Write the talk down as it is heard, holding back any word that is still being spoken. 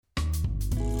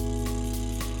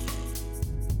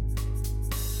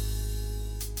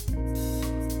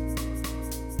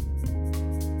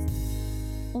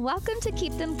Welcome to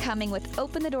Keep Them Coming with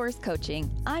Open the Doors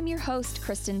Coaching. I'm your host,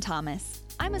 Kristen Thomas.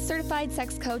 I'm a certified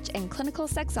sex coach and clinical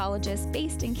sexologist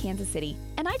based in Kansas City,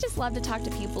 and I just love to talk to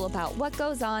people about what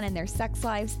goes on in their sex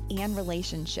lives and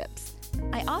relationships.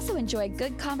 I also enjoy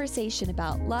good conversation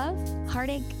about love,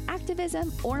 heartache,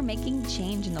 activism, or making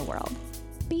change in the world.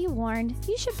 Be warned,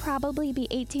 you should probably be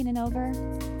 18 and over,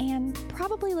 and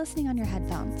probably listening on your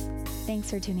headphones. Thanks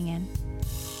for tuning in.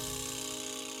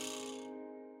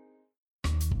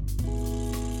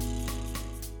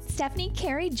 Stephanie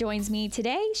Carey joins me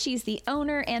today. She's the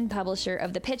owner and publisher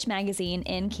of The Pitch magazine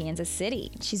in Kansas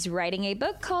City. She's writing a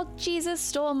book called Jesus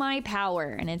Stole My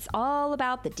Power, and it's all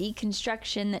about the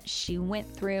deconstruction that she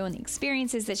went through and the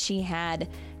experiences that she had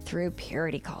through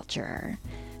purity culture.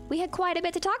 We had quite a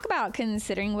bit to talk about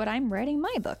considering what I'm writing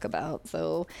my book about.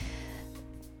 So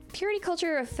purity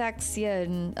culture affects you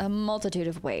in a multitude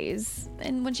of ways.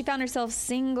 And when she found herself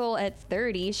single at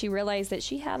 30, she realized that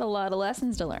she had a lot of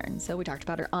lessons to learn. So we talked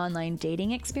about her online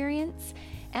dating experience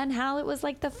and how it was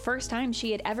like the first time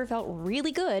she had ever felt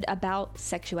really good about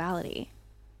sexuality.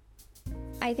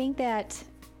 I think that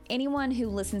anyone who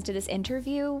listens to this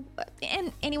interview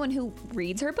and anyone who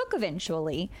reads her book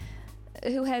eventually,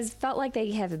 who has felt like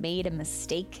they have made a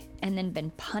mistake and then been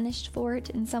punished for it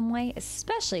in some way,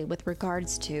 especially with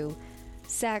regards to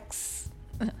sex.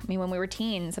 I mean, when we were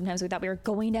teens, sometimes we thought we were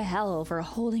going to hell for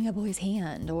holding a boy's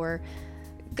hand or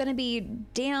gonna be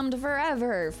damned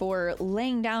forever for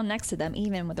laying down next to them,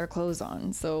 even with their clothes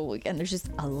on. So again, there's just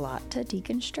a lot to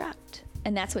deconstruct.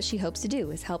 And that's what she hopes to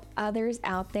do, is help others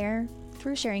out there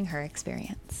through sharing her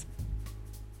experience.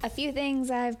 A few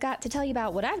things I've got to tell you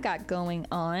about what I've got going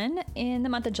on. In the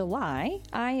month of July,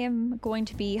 I am going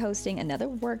to be hosting another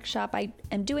workshop. I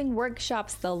am doing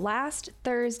workshops the last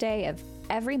Thursday of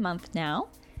every month now.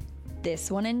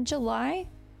 This one in July,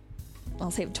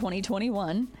 I'll say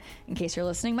 2021, in case you're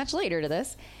listening much later to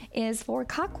this, is for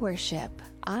cock worship.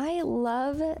 I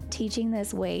love teaching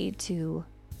this way to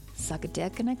suck a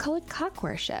dick, and I call it cock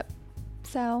worship.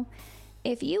 So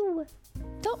if you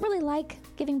don't really like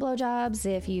giving blowjobs,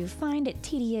 if you find it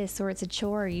tedious or it's a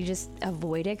chore, or you just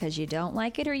avoid it because you don't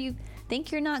like it or you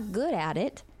think you're not good at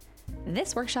it,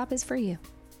 this workshop is for you.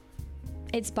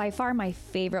 It's by far my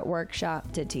favorite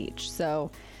workshop to teach.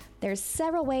 So there's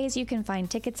several ways you can find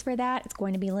tickets for that. It's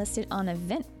going to be listed on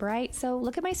Eventbrite. So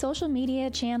look at my social media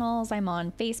channels. I'm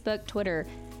on Facebook, Twitter,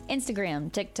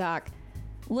 Instagram, TikTok,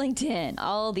 LinkedIn,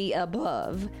 all the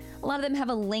above. A lot of them have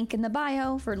a link in the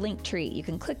bio for Linktree. You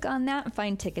can click on that and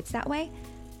find tickets that way.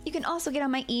 You can also get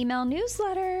on my email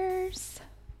newsletters.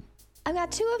 I've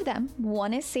got two of them.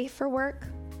 One is safe for work,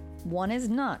 one is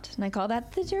not, and I call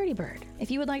that the Dirty Bird.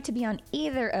 If you would like to be on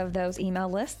either of those email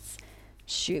lists,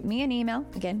 shoot me an email.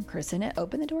 Again, Kristen at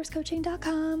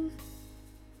openthedoorscoaching.com.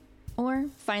 Or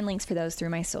find links for those through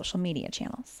my social media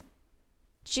channels.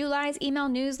 July's email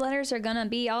newsletters are going to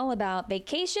be all about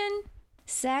vacation,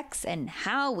 sex, and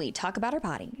how we talk about our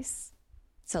bodies.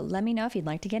 So let me know if you'd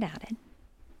like to get added.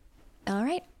 All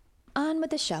right, on with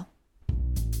the show.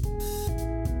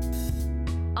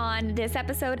 On this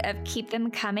episode of Keep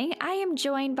Them Coming, I am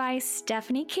joined by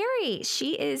Stephanie Carey.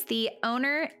 She is the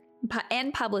owner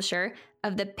and publisher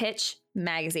of The Pitch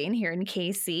magazine here in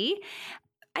KC.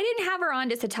 I didn't have her on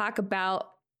just to talk about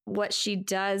what she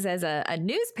does as a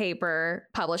newspaper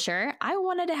publisher. I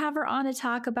wanted to have her on to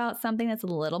talk about something that's a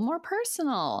little more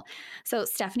personal. So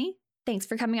Stephanie, thanks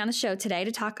for coming on the show today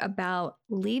to talk about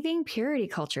leaving purity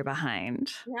culture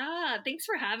behind. Yeah, thanks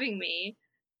for having me.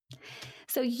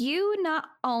 So you not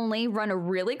only run a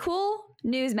really cool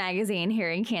news magazine here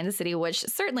in Kansas City, which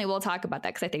certainly we'll talk about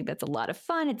that because I think that's a lot of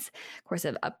fun. It's, of course,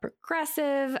 a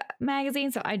progressive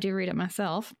magazine, so I do read it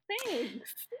myself.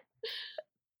 Thanks.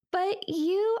 But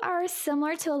you are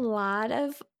similar to a lot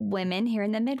of women here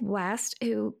in the Midwest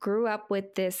who grew up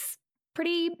with this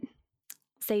pretty,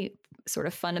 say, sort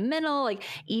of fundamental, like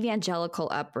evangelical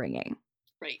upbringing.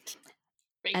 Right.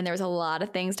 And there was a lot of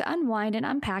things to unwind and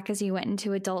unpack as you went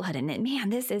into adulthood. And man,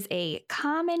 this is a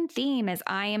common theme as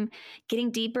I am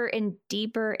getting deeper and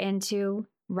deeper into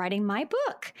writing my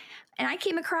book. And I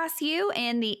came across you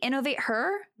in the Innovate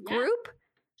Her group.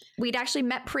 We'd actually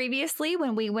met previously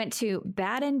when we went to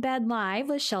Bad in Bed Live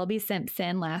with Shelby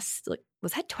Simpson was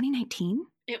that 2019?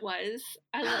 It was.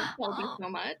 I love Shelby so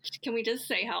much. Can we just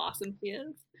say how awesome she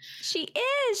is? She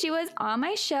is. She was on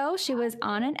my show. She was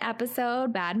on an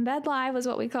episode. Bad in Bed Live was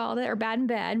what we called it, or Bad in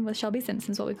Bed with Shelby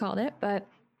Simpson is what we called it. But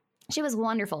she was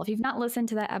wonderful. If you've not listened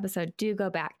to that episode, do go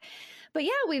back. But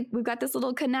yeah, we've got this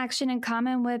little connection in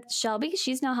common with Shelby.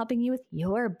 She's now helping you with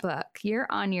your book. You're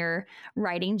on your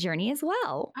writing journey as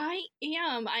well. I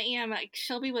am. Like,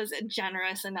 Shelby was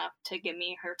generous enough to give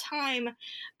me her time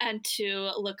and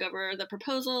to look over the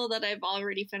proposal that I've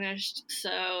already finished.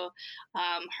 So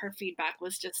her feedback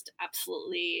was just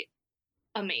absolutely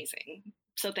amazing.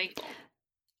 So thankful.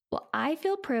 Well, I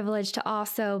feel privileged to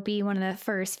also be one of the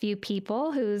first few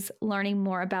people who's learning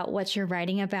more about what you're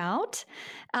writing about.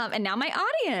 And now my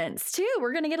audience, too.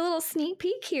 We're going to get a little sneak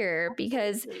peek here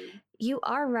because you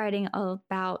are writing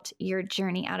about your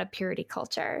journey out of purity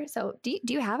culture. So do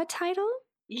you have a title?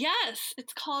 Yes,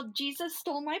 it's called Jesus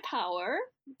Stole My Power.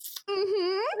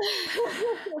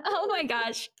 Oh my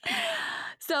gosh.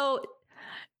 So,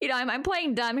 I'm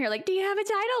playing dumb here. Like, do you have a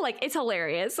title? Like, it's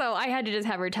hilarious. So I had to just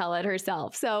have her tell it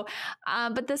herself. So,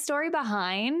 but the story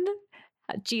behind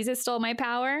Jesus Stole My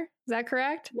Power, is that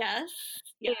correct? Yes.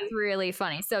 It's really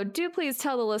funny. So do please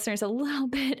tell the listeners a little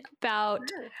bit about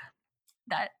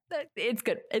that. It's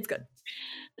good. It's good.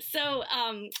 So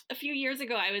a few years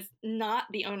ago, I was not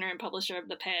the owner and publisher of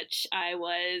The Pitch. I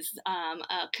was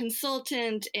a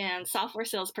consultant and software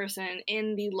salesperson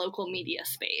in the local media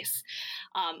space.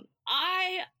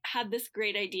 I had this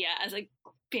great idea as a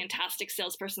fantastic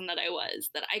salesperson that I was,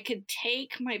 that I could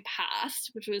take my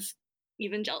past, which was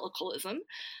evangelicalism,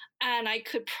 and I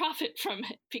could profit from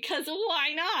it, because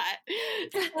why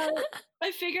not? So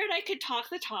I figured I could talk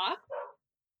the talk.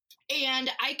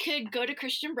 And I could go to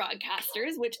Christian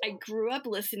broadcasters, which I grew up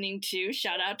listening to.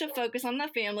 Shout out to Focus on the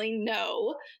Family.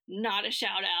 No, not a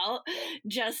shout out.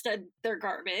 Just they're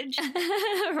garbage.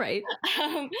 Right.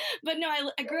 But no,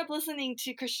 I grew up listening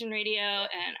to Christian radio,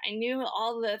 and I knew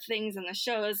all the things and the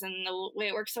shows and the way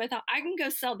it works. So I thought, I can go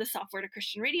sell this software to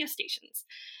Christian radio stations.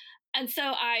 And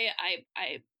so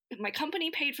my company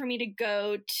paid for me to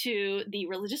go to the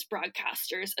Religious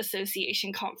Broadcasters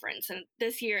Association conference. And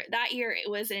that year it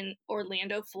was in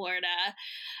Orlando, Florida.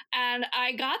 And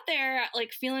I got there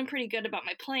like feeling pretty good about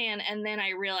my plan. And then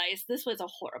I realized this was a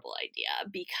horrible idea,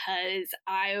 because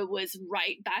I was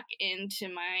right back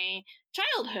into my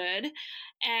childhood,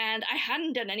 and I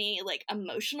hadn't done any like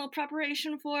emotional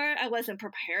preparation for it. I wasn't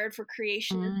prepared for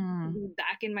creation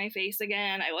back in my face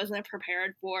again. I wasn't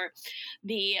prepared for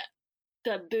the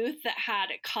booth that had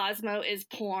Cosmo is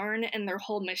porn, and their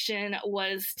whole mission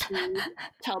was to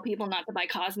tell people not to buy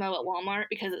Cosmo at Walmart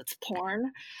because it's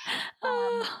porn.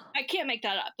 I can't make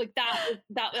that up. Like that.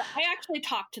 I actually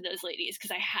talked to those ladies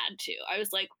because I had to. I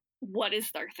was like, "What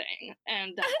is their thing?"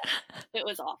 And it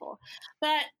was awful.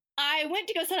 But I went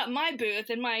to go set up my booth,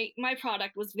 and my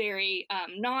product was very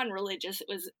non-religious. It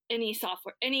was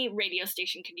any radio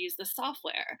station could use the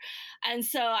software. And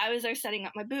so I was there setting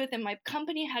up my booth, and my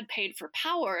company had paid for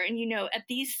power. And, at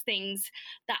these things,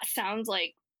 that sounds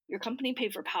like your company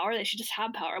paid for power. They should just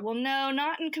have power. Well, no,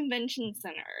 not in convention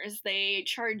centers. They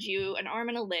charge you an arm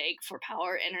and a leg for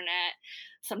power, internet.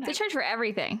 Sometimes they charge for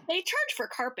everything. They charge for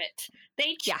carpet.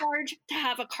 They charge to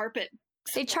have a carpet.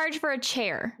 They charge for a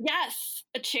chair. Yes,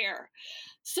 a chair.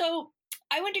 So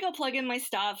I went to go plug in my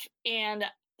stuff, and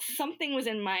something was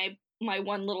in my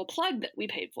one little plug that we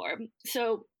paid for.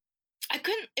 So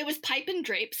it was pipe and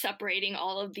drape separating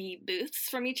all of the booths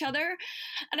from each other.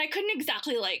 And I couldn't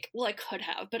exactly I could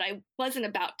have, but I wasn't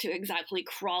about to exactly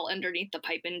crawl underneath the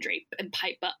pipe and drape and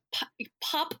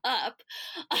pop up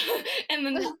and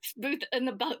then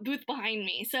the booth behind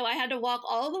me. So I had to walk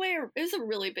all the way. It was a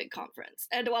really big conference.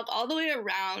 I had to walk all the way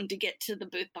around to get to the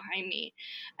booth behind me.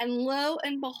 And lo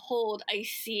and behold, I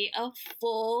see a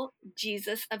full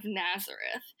Jesus of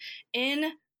Nazareth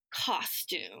in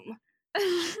costume.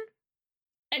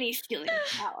 And he's stealing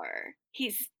power.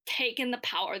 He's taken the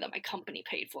power that my company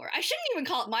paid for. I shouldn't even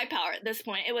call it my power at this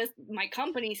point. It was my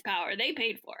company's power. They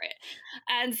paid for it.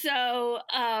 And so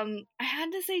I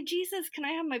had to say, Jesus, can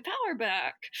I have my power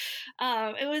back?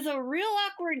 It was a real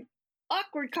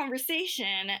awkward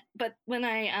conversation. But when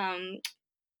I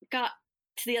got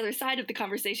to the other side of the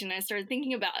conversation, I started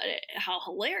thinking about it, how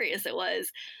hilarious it was.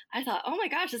 I thought, oh my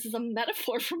gosh, this is a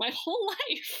metaphor for my whole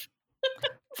life.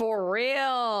 For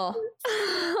real.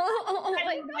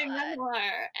 My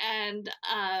memoir, and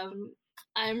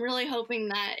I'm really hoping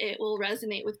that it will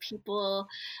resonate with people.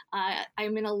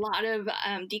 I'm in a lot of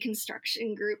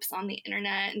deconstruction groups on the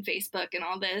internet and Facebook and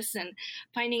all this, and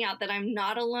finding out that I'm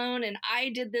not alone. And I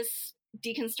did this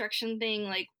deconstruction thing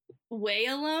like way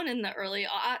alone in the early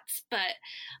aughts, but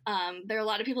there are a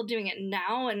lot of people doing it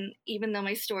now. And even though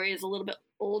my story is a little bit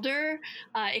older,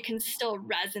 it can still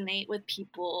resonate with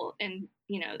people in,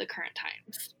 the current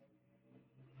times.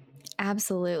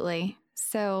 Absolutely.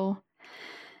 So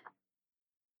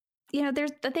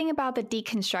there's the thing about the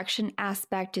deconstruction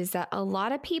aspect is that a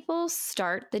lot of people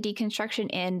start the deconstruction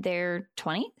in their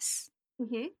 20s,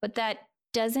 but that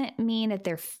doesn't mean that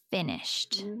they're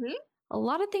finished. A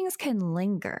lot of things can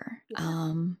linger.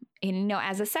 And,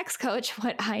 as a sex coach,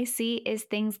 what I see is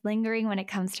things lingering when it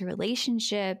comes to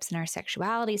relationships and our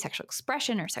sexuality, sexual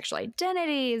expression, our sexual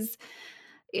identities,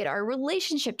 our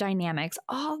relationship dynamics,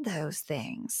 all those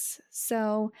things.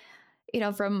 So,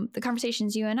 from the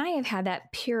conversations you and I have had,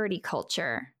 that purity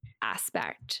culture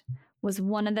aspect was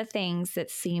one of the things that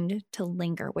seemed to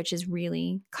linger, which is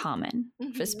really common,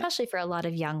 especially for a lot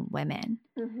of young women.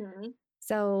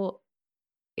 So,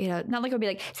 not like it would be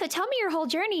like, so tell me your whole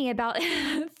journey about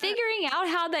figuring out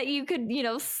how that you could,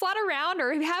 slut around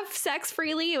or have sex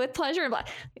freely with pleasure. And blah.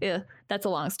 Yeah, that's a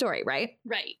long story, right?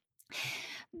 Right.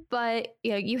 But,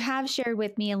 you have shared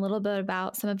with me a little bit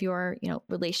about some of your,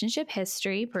 relationship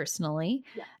history personally.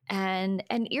 Yeah.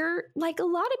 And you're like a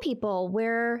lot of people,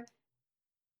 where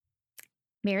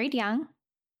married young,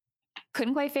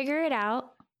 couldn't quite figure it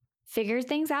out, figured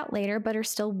things out later, but are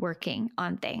still working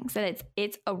on things. And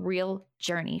it's a real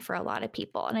journey for a lot of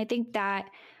people. And I think that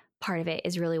part of it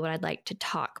is really what I'd like to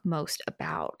talk most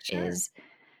about. Sure. Is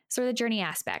sort of the journey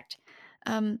aspect.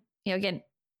 Again,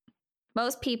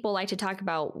 most people like to talk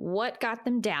about what got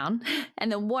them down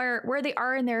and then where they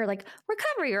are in their like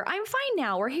recovery, or I'm fine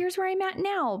now, or here's where I'm at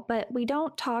now. But we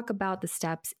don't talk about the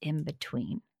steps in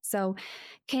between. So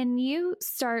can you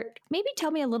start, maybe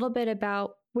tell me a little bit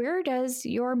about where does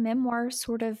your memoir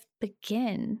sort of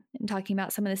begin in talking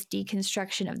about some of this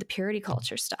deconstruction of the purity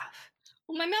culture stuff?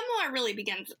 Well, my memoir really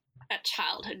begins at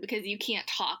childhood, because you can't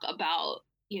talk about,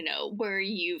 where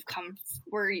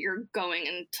you're going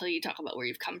until you talk about where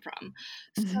you've come from.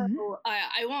 So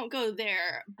I won't go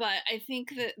there, but I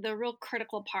think that the real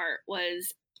critical part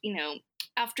was,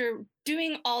 after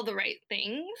doing all the right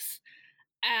things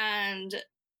and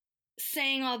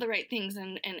saying all the right things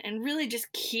and really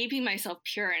just keeping myself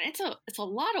pure. And it's a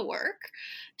lot of work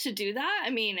to do that. I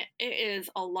mean, it is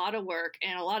a lot of work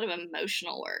and a lot of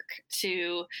emotional work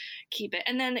to keep it.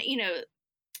 And then,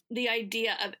 the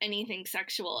idea of anything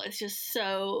sexual is just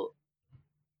so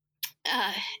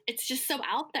it's just so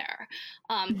out there.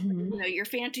 Your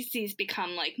fantasies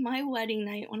become like my wedding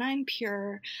night when I'm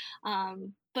pure.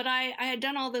 But I had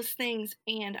done all those things,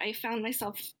 and I found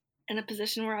myself in a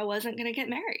position where I wasn't going to get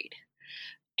married.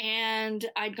 And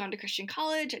I'd gone to Christian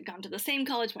college. I'd gone to the same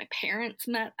college my parents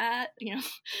met at,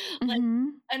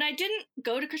 and I didn't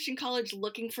go to Christian college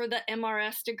looking for the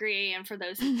MRS degree. And for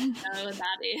those who don't know,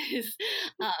 that is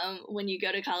when you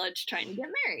go to college trying to get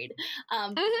married.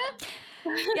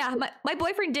 Yeah, my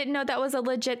boyfriend didn't know that was a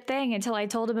legit thing until I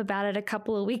told him about it a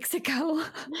couple of weeks ago.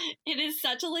 It is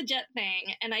such a legit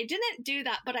thing. And I didn't do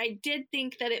that, but I did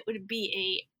think that it would be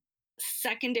a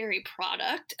secondary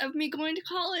product of me going to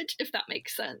college, if that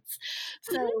makes sense.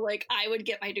 So like I would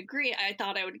get my degree. I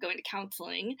thought I would go into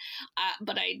counseling,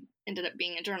 but I ended up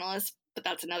being a journalist, but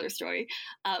that's another story.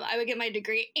 I would get my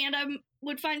degree and I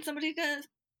would find somebody to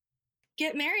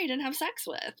get married and have sex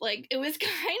with. Like it was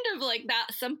kind of like that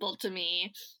simple to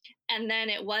me. And then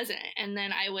it wasn't. And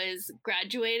then I was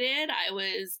graduated. I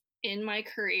was in my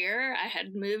career. I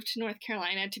had moved to North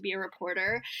Carolina to be a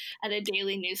reporter at a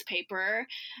daily newspaper,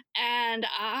 and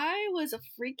I was a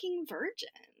freaking virgin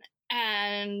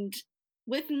and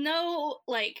with no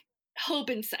like hope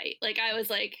in sight. Like I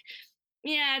was like,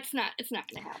 yeah, it's not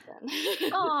going to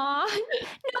happen. Aw,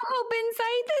 no hope in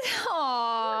sight.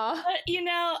 Aw.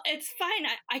 But it's fine.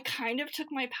 I kind of took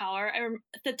my power.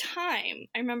 At the time,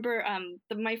 I remember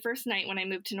my first night when I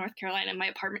moved to North Carolina, my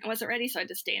apartment wasn't ready, so I had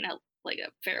to stay in a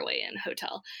Fairway Inn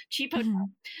hotel, cheap hotel,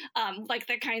 like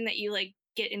the kind that you like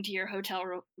get into your hotel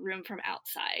room from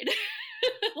outside.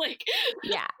 Like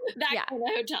that kind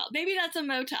of hotel. Maybe that's a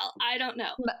motel. I don't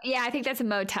know. Yeah, I think that's a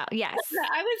motel. Yes.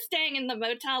 I was staying in the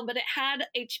motel, but it had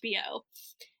HBO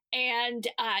and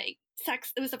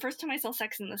sex. It was the first time I saw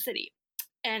Sex in the City,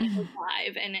 and it was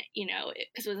live, and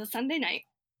because it was a Sunday night,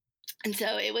 and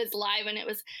so it was live, and it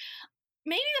was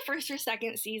maybe the first or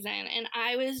second season, and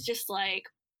I was just like,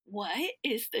 what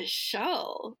is this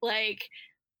show? Like,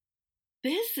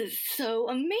 this is so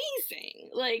amazing.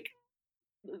 Like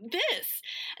this.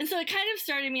 And so it kind of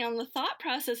started me on the thought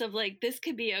process of like, this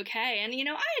could be okay. And,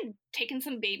 I had taken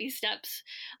some baby steps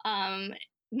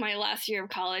my last year of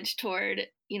college toward,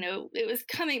 it was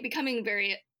becoming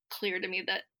very clear to me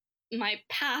that my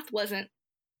path wasn't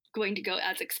going to go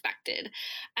as expected.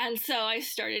 And so I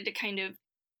started to kind of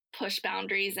push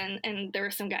boundaries, and there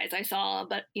were some guys I saw,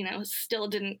 but, still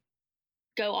didn't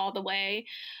go all the way.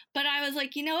 But I was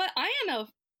like, you know what? I am a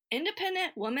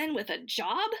independent woman with a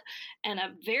job and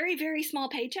a very, very small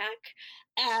paycheck,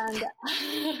 and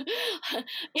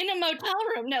in a motel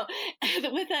room, no,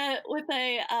 with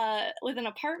an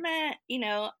apartment,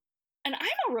 and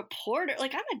I'm a reporter,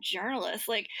 like I'm a journalist.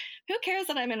 Like, who cares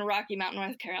that I'm in Rocky Mount,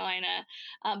 North Carolina?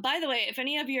 By the way, if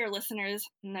any of your listeners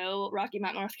know Rocky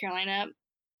Mount, North Carolina,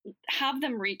 have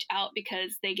them reach out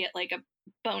because they get like a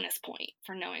bonus point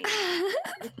for knowing what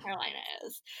North Carolina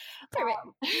is.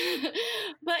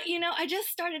 But I just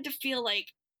started to feel like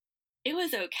it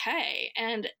was okay.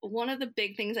 And one of the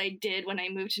big things I did when I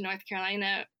moved to North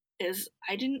Carolina is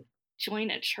I didn't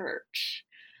join a church.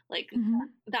 Like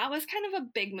that was kind of a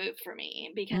big move for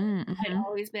me because I'd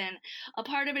always been a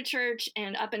part of a church,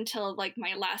 and up until like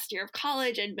my last year of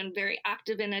college, I'd been very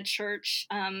active in a church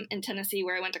in Tennessee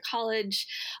where I went to college.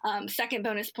 Second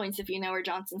bonus points if you know where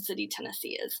Johnson City,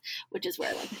 Tennessee is, which is where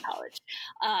I went to college.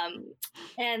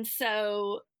 And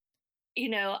so,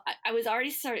 I was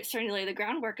already starting to lay the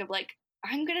groundwork of like,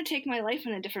 I'm going to take my life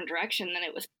in a different direction than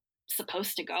it was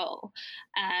supposed to go.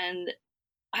 And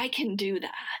I can do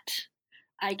that.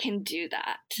 I can do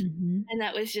that. And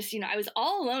that was just, I was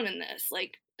all alone in this.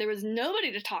 Like, there was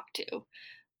nobody to talk to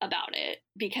about it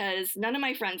because none of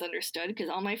my friends understood, because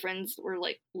all my friends were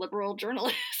like liberal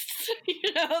journalists.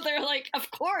 They're like, of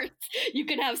course you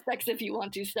can have sex if you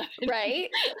want to, Stephanie. Right.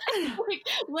 Like,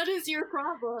 what is your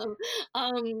problem?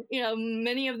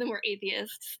 Many of them were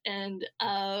atheists, and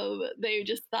they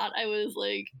just thought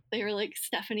they were like,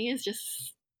 Stephanie is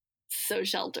just so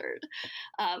sheltered.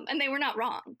 And they were not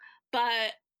wrong.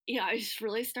 But I just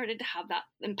really started to have that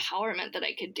empowerment that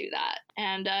I could do that.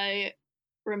 And I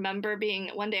remember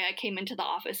one day I came into the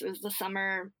office, it was the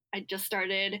summer I just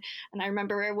started, and I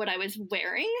remember what I was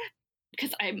wearing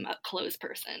because I'm a clothes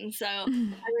person. So I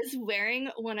was wearing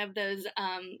one of those,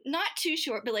 not too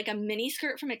short, but like a mini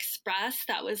skirt from Express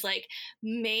that was like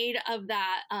made of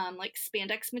that like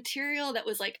spandex material that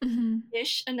was like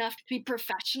ish enough to be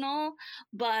professional,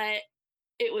 but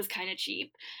it was kind of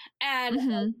cheap,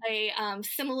 and a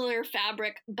similar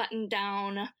fabric button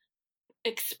down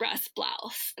Express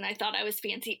blouse. And I thought I was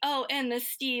fancy. Oh, and the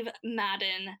Steve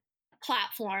Madden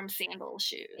platform sandal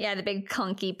shoes. Yeah, the big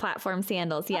clunky platform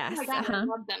sandals. Yes. Oh my God, I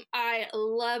loved them. I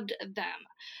loved them.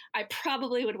 I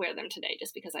probably would wear them today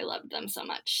just because I loved them so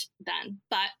much then.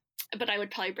 But I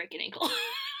would probably break an ankle.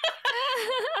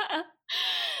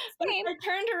 I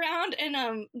turned around,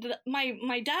 and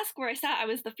my desk where I sat, I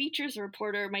was the features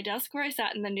reporter. My desk where I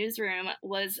sat in the newsroom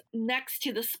was next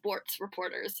to the sports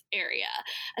reporters area.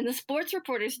 And the sports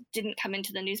reporters didn't come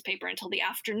into the newspaper until the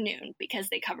afternoon because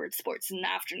they covered sports in the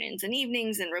afternoons and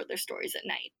evenings and wrote their stories at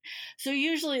night. So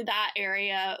usually that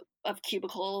area of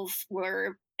cubicles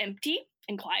were empty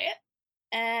and quiet.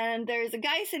 And there's a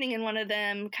guy sitting in one of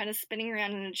them kind of spinning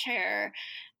around in a chair.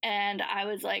 And I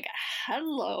was like,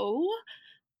 hello,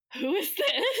 who is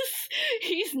this?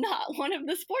 He's not one of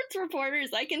the sports reporters.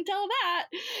 I can tell that.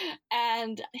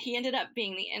 And he ended up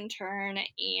being the intern.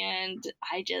 And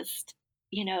I just,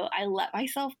 I let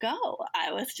myself go.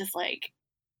 I was just like,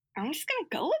 I'm just going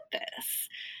to go with this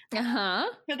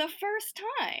for the first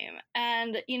time.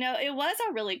 And, it was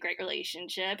a really great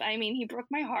relationship. I mean, he broke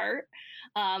my heart,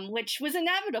 which was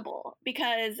inevitable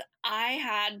because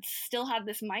I still had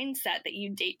this mindset that you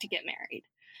date to get married.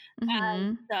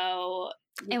 And so...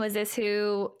 And was this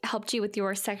who helped you with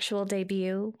your sexual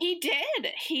debut? He did.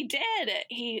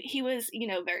 He was,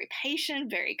 very patient,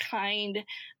 very kind,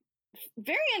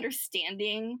 very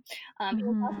understanding. He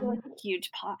was also like a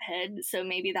huge pothead, so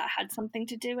maybe that had something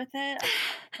to do with it.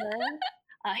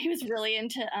 He was really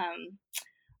into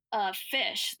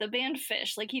Fish, the band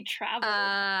Fish. Like, he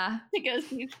traveled to go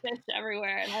see Fish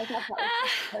everywhere, and I thought that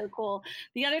was so cool.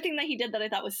 The other thing that he did that I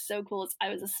thought was so cool is I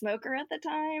was a smoker at the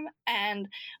time, and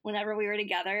whenever we were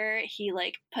together, he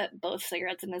like put both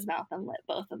cigarettes in his mouth and lit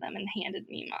both of them and handed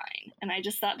me mine. And I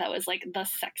just thought that was like the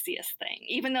sexiest thing,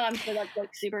 even though I'm sure that's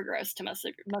like super gross to most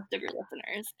of your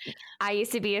listeners. I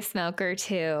used to be a smoker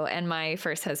too, and my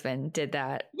first husband did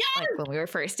that. Yes! Like when we were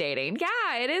first dating.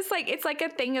 Yeah, it is like, it's like a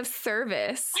thing of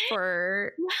service.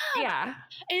 Yeah.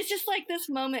 It's just like this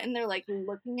moment, and they're like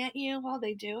looking at you while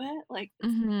they do it. Like,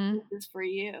 this is for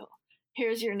you.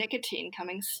 Here's your nicotine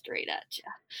coming straight at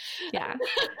you. Yeah.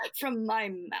 From my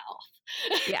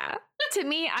mouth. Yeah. To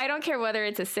me, I don't care whether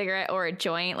it's a cigarette or a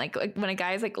joint. Like when a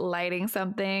guy's like lighting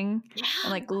something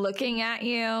and like looking at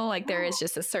you, like there is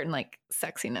just a certain like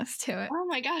sexiness to it. Oh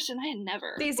my gosh. And I had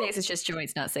never. These days it's just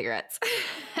joints, not cigarettes.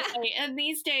 Right. And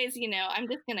these days, I'm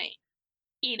just going to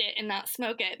eat it and not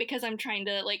smoke it because I'm trying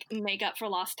to like make up for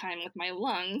lost time with my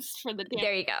lungs for the damage.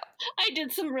 There you go. I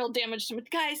did some real damage to my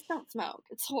guys. Don't smoke.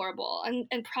 It's horrible.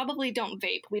 And probably don't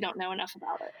vape. We don't know enough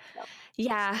about it. So.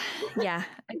 Yeah.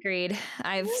 Agreed.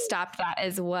 I've stopped that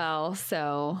as well.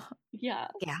 So yeah.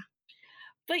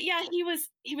 But yeah, he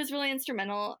was really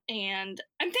instrumental, and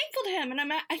I'm thankful to him. And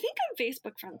I think I'm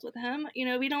Facebook friends with him. You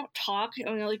know, we don't talk.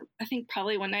 Like I think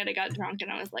probably one night I got drunk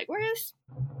and I was like, "Where is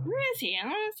he? I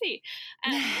don't want to see."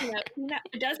 And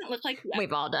it doesn't look like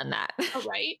we've all done that. Oh,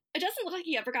 right. It doesn't look like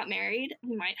he ever got married.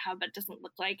 He might have, but it doesn't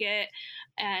look like it.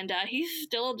 And he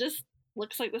still just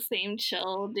looks like the same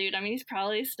chill dude. I mean, he's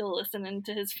probably still listening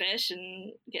to his fish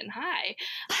and getting high.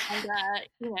 And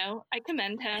I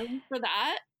commend him for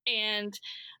that. And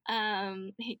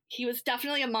he was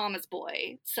definitely a mama's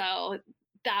boy. So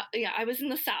I was in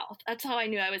the South. That's how I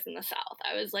knew I was in the South.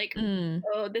 I was like,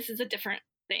 oh, this is a different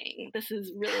thing. This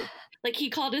is really like he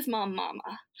called his mom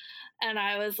mama. And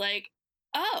I was like,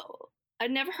 oh, I'd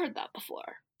never heard that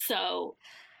before. So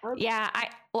yeah,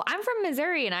 I'm from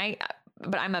Missouri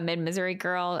but I'm a mid-Missouri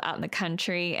girl out in the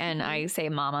country, and I say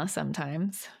mama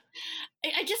sometimes.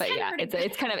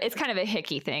 It's kind of a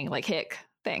hicky thing, like hick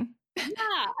thing. Yeah,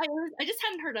 I just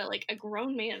hadn't heard a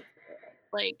grown man.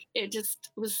 Like it just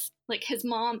was like his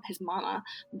mama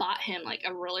bought him like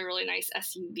a really, really nice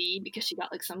SUV because she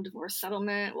got like some divorce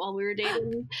settlement while we were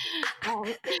dating.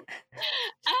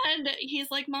 And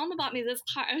he's like, "Mama bought me this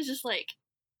car." I was just like,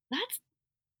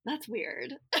 that's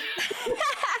weird.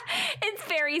 It's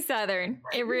very Southern.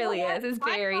 It really is. It's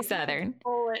very Southern.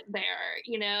 Bullet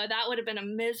there, that would have been a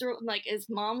miserable. Like his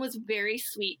mom was very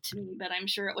sweet to me, but I'm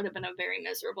sure it would have been a very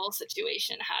miserable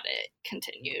situation had it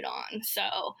continued on.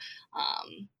 So,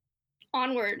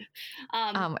 onward.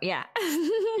 Yeah.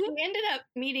 We ended up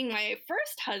meeting my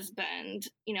first husband.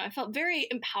 I felt very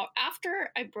empowered after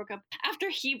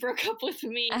he broke up with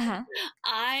me.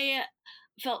 I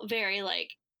felt very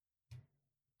like.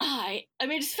 I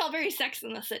just felt very Sex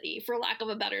in the City, for lack of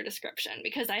a better description,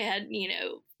 because I had,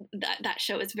 that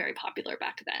show was very popular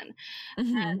back then.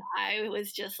 Mm-hmm. And I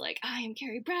was just like, I am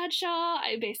Carrie Bradshaw.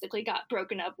 I basically got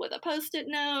broken up with a Post-it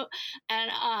note, and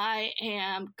I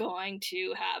am going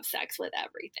to have sex with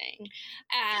everything.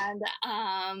 And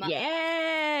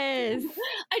yes,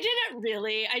 I didn't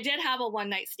really. I did have a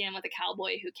one night stand with a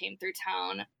cowboy who came through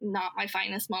town. Not my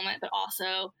finest moment, but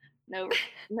also. No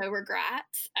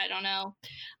regrets. I don't know.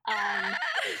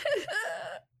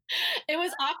 It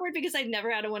was awkward because I'd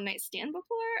never had a one night stand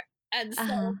before. And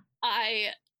so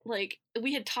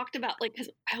we had talked about because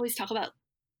I always talk about,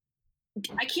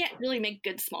 I can't really make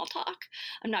good small talk.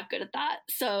 I'm not good at that.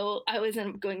 So I was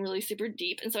going really super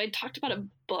deep. And so I talked about a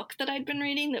book that I'd been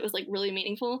reading that was like really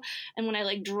meaningful. And when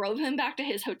I drove him back to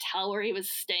his hotel where he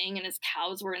was staying and his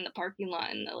cows were in the parking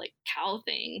lot and the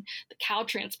the cow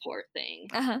transport thing,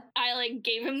 I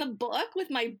gave him the book with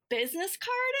my business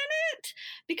card in it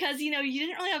because, you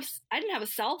didn't really I didn't have a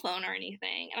cell phone or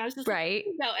anything. And I was just right.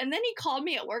 And then he called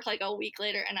me at work like a week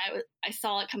later and I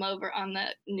saw it come over on the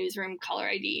newsroom caller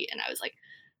ID. And I was like,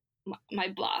 my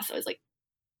boss, I was like,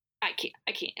 I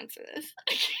can't answer this.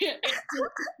 I can't.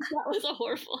 That was a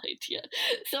horrible idea.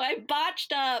 So I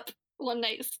botched up one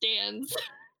night stands.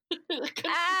 I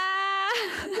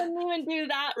couldn't even do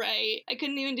that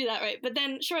right. But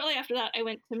then shortly after that, I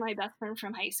went to my best friend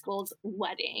from high school's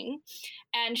wedding.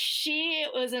 And she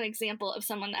was an example of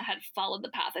someone that had followed the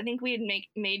path. I think we had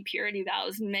made purity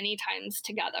vows many times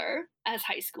together as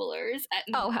high schoolers.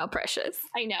 Oh, how precious.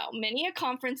 I know. Many a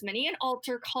conference, many an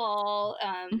altar call.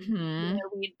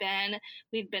 We'd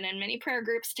been in many prayer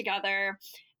groups together.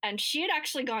 And she had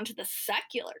actually gone to the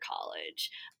secular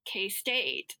college,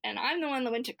 K-State, and I'm the one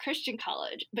that went to Christian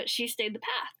college, but she stayed the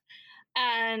path.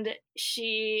 And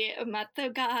she met the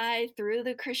guy through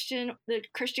the Christian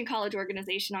college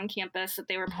organization on campus that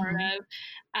they were part of.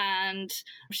 And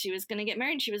she was going to get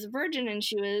married. She was a virgin and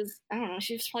she was, I don't know,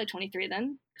 she was probably 23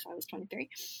 then, because I was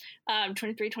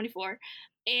 23, 24.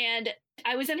 And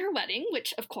I was in her wedding,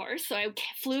 which of course, so I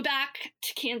flew back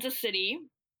to Kansas City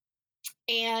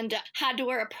and had to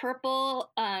wear a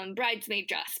purple bridesmaid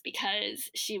dress because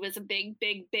she was a big,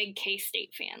 big, big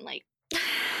K-State fan.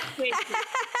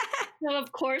 So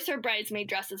of course her bridesmaid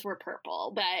dresses were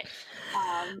purple, but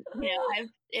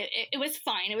it was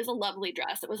fine. It was a lovely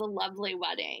dress. It was a lovely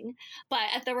wedding. But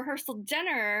at the rehearsal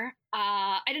dinner,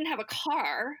 I didn't have a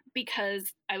car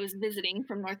because I was visiting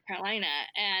from North Carolina.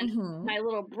 And my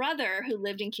little brother, who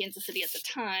lived in Kansas City at the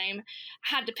time,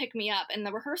 had to pick me up. And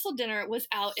the rehearsal dinner was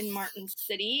out in Martin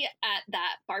City at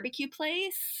that barbecue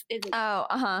place. Is it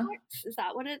Is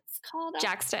that what it's called?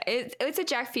 It's a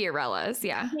Jack Fiorella's,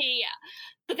 yeah. Yeah.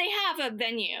 But they have a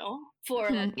venue for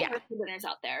rehearsal dinners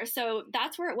out there. So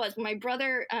that's where it was. My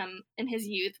brother, in his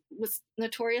youth, was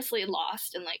notoriously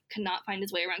lost and like could not find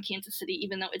his way around Kansas City,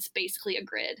 even though it's basically a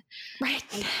grid. Right.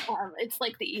 And, it's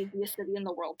like the easiest city in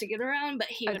the world to get around, but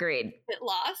he was a bit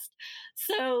lost.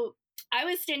 So I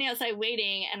was standing outside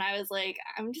waiting, and I was like,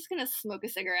 I'm just going to smoke a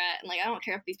cigarette, and like, I don't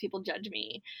care if these people judge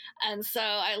me. And so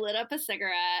I lit up a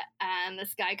cigarette, and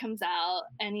this guy comes out,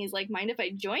 and he's like, mind if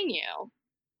I join you?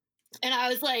 And I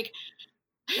was like,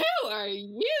 who are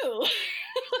you?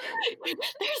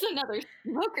 There's another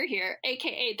smoker here,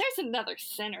 aka there's another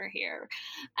sinner here.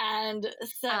 And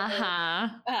so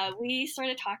we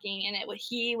started talking, and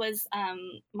he was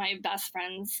my best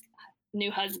friend's new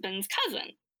husband's cousin.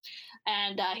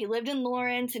 And he lived in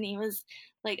Lawrence, and he was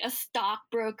like a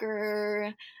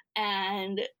stockbroker,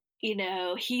 and you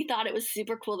know, he thought it was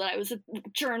super cool that I was a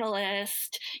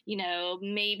journalist. You know,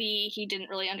 maybe he didn't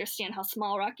really understand how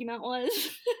small Rocky Mount was.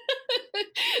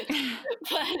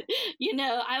 But, you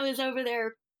know, I was over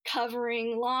there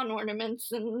covering lawn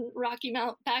ornaments in Rocky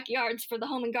Mount backyards for the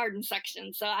home and garden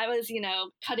section. So I was, you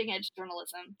know, cutting edge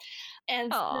journalism.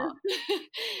 And so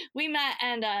we met,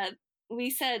 and we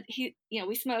said,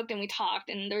 we smoked and we talked,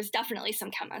 and there's definitely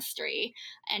some chemistry.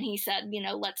 And he said, you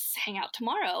know, let's hang out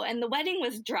tomorrow. And the wedding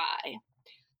was dry.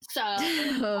 So,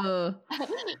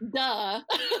 duh,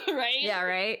 right? Yeah,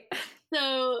 right.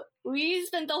 So we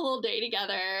spent the whole day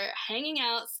together, hanging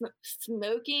out,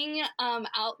 smoking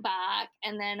out back,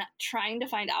 and then trying to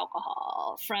find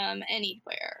alcohol from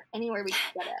anywhere we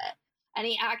could get it. And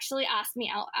he actually asked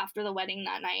me out after the wedding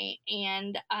that night.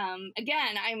 And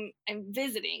again, I'm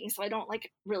visiting, so I don't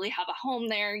like really have a home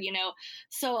there, you know.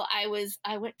 So I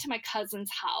went to my cousin's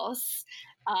house,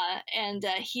 and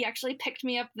he actually picked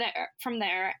me up from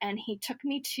there, and he took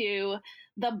me to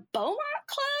the Beaumont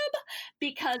Club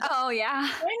because a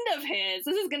friend of his,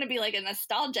 this is going to be like a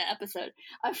nostalgia episode,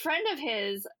 a friend of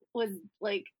his was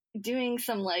like doing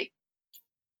some like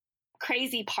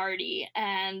crazy party,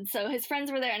 and so his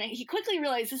friends were there, and he quickly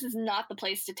realized this is not the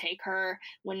place to take her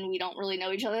when we don't really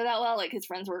know each other that well. Like, his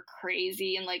friends were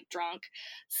crazy and like drunk.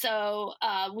 So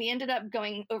we ended up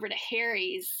going over to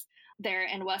Harry's there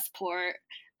in Westport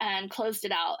and closed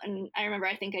it out. And I remember,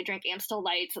 I think I drank Amstel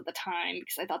Lights at the time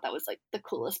because I thought that was like the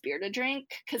coolest beer to drink,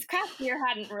 because craft beer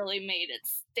hadn't really made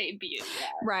its debut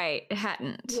yet. Right, it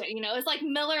hadn't. Yeah, you know, it was like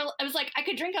Miller. I was like, I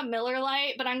could drink a Miller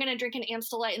Lite, but I'm going to drink an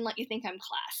Amstel Light and let you think I'm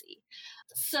classy.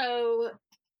 So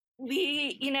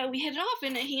we hit it off,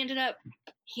 and he ended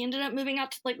up moving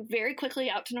out to, like, very quickly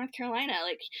out to North Carolina.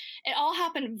 Like, it all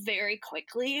happened very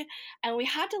quickly, and we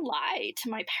had to lie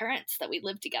to my parents that we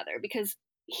lived together because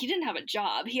he didn't have a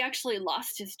job. He actually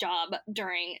lost his job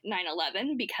during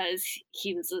 9/11 because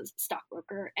he was a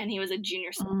stockbroker and he was a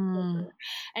junior stockbroker.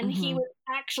 And he was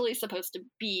actually supposed to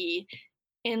be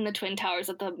in the Twin Towers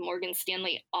at the Morgan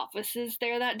Stanley offices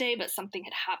there that day, but something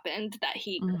had happened that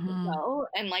he couldn't go.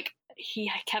 And like, he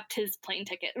kept his plane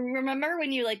ticket. Remember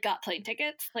when you like got plane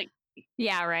tickets? Like,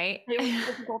 yeah, right. They were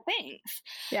physical things.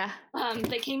 Yeah.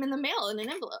 They came in the mail in an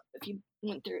envelope if you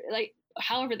went through, like,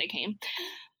 however they came.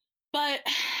 But,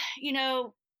 you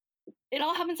know, it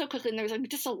all happened so quickly, and there was like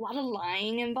just a lot of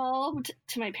lying involved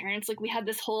to my parents. Like, we had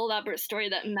this whole elaborate story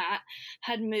that Matt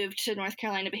had moved to North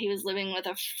Carolina, but he was living with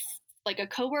a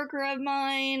coworker of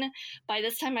mine. By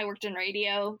this time, I worked in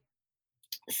radio.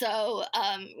 So,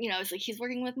 you know, it's like he's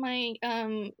working with my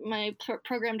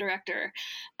program director,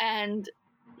 and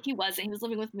he wasn't. He was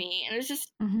living with me, and it was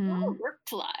just a lot of work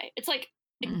to lie. It's like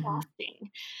exhausting.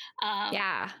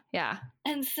 Yeah.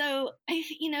 And so,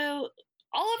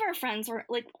 all of our friends were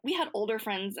like, we had older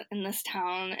friends in this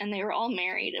town, and they were all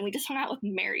married, and we just hung out with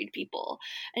married people.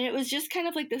 And it was just kind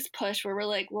of like this push where we're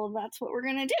like, well, that's what we're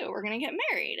going to do. We're going to get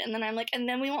married. And then I'm like, and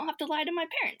then we won't have to lie to my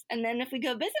parents. And then if we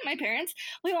go visit my parents,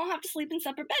 we won't have to sleep in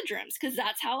separate bedrooms, because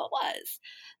that's how it was.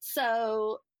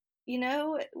 So, you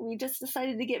know, we just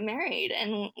decided to get married,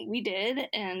 and we did,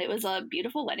 and it was a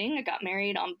beautiful wedding. I got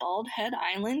married on Bald Head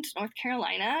Island, North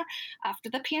Carolina, after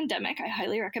the pandemic. I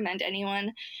highly recommend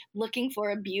anyone looking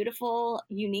for a beautiful,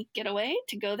 unique getaway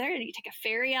to go there. You take a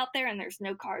ferry out there, and there's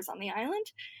no cars on the island.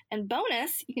 And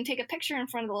bonus, you can take a picture in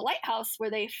front of the lighthouse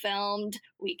where they filmed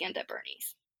Weekend at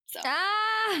Bernie's. So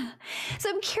so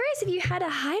I'm curious if you had to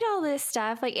hide all this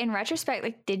stuff. Like in retrospect,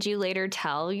 like did you later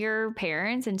tell your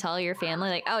parents and tell your family,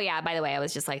 like, oh yeah, by the way, I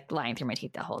was just like lying through my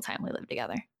teeth the whole time we lived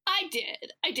together? I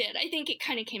did. I think it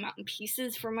kind of came out in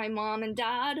pieces for my mom and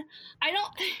dad. I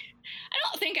don't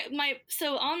think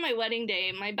so on my wedding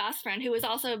day, my best friend, who was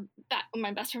also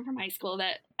my best friend from high school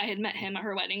that I had met him at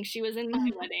her wedding, she was in my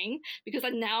wedding because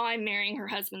now I'm marrying her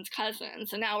husband's cousin.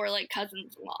 So now we're like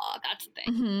cousins-in-law. That's the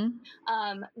thing.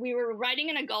 We were riding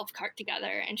in a golf cart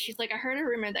together and she's like, I heard a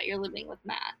rumor that you're living with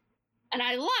Matt. And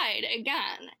I lied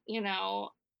again,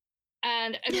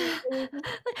 and I mean,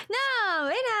 no,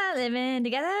 we're not living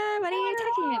together. What are you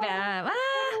talking about?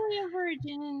 I'm a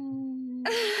virgin.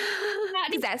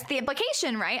 Because that's the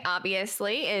implication, right?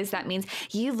 Obviously, is that means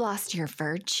you've lost your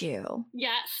virtue.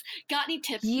 Yes. Got any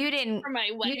tips? You didn't for my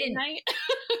wedding night.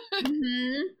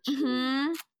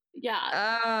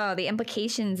 Yeah. Oh, the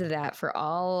implications of that for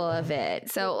all of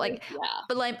it. So, like,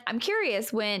 but like, I'm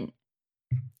curious when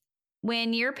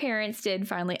your parents did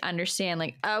finally understand,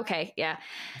 like, okay, yeah.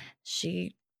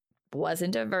 She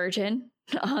wasn't a virgin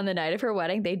on the night of her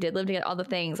wedding. They did live together, all the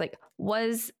things. Like,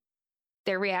 was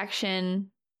their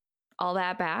reaction all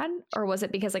that bad? Or was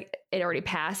it because like it already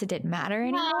passed, it didn't matter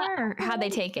anymore? Or how'd they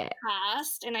take it?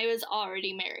 Passed, and I was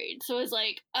already married. So it was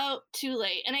like, oh, too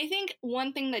late. And I think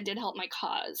one thing that did help my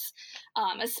cause,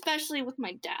 especially with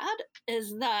my dad,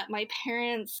 is that my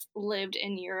parents lived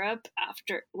in Europe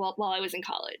while I was in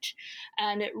college.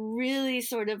 And it really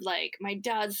sort of like, my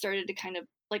dad started to kind of,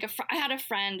 like I had a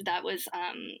friend that was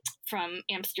from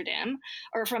Amsterdam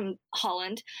or from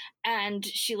Holland, and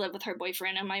she lived with her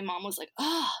boyfriend, and my mom was like,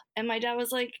 oh, and my dad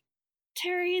was like,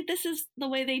 Terry, this is the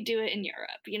way they do it in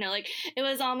Europe. Like it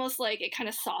was almost like it kind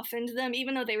of softened them,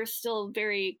 even though they were still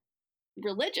very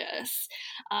religious.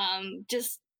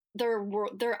 Just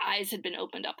their eyes had been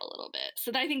opened up a little bit.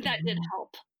 So I think that did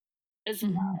help as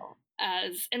well.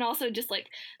 And also just like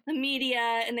the media,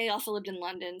 and they also lived in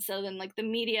London. So then like the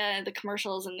media and the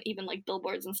commercials and even like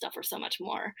billboards and stuff are so much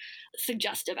more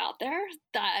suggestive out there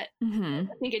that I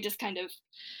think it just kind of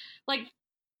like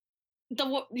at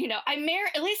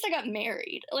least I got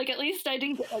married. Like at least I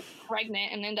didn't get like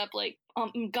pregnant and end up like,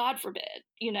 God forbid,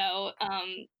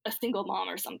 a single mom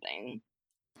or something.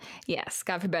 Yes,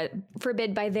 God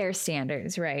forbid by their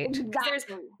standards, right? Exactly. There's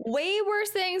way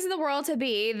worse things in the world to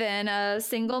be than a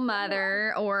single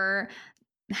mother or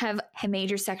have a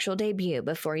major sexual debut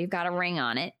before you've got a ring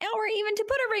on it, or even to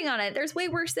put a ring on it. There's way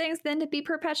worse things than to be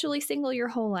perpetually single your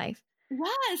whole life.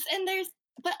 Yes, and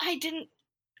but I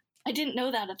didn't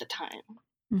know that at the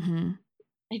time.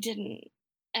 I didn't,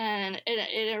 and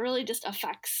it really just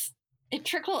affects.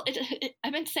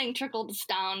 I've been saying trickles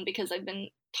down because I've been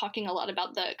talking a lot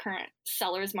about the current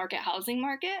seller's market, housing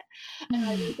market, and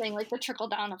I've been saying like the trickle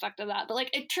down effect of that. But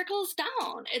like it trickles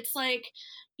down. It's like,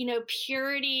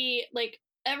 purity, like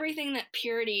everything that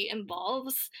purity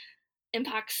involves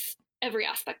impacts every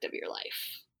aspect of your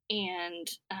life. And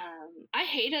I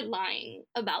hated lying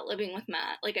about living with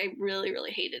Matt. Like I really,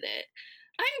 really hated it.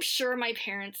 I'm sure my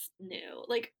parents knew.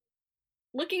 Like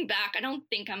looking back, I don't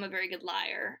think I'm a very good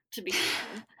liar, to be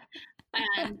honest.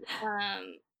 And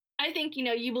I think,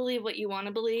 you believe what you want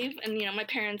to believe. And, my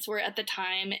parents were at the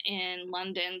time in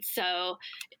London, so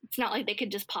it's not like they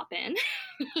could just pop in.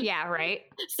 Yeah, right.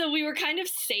 So we were kind of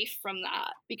safe from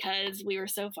that because we were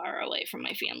so far away from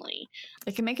my family.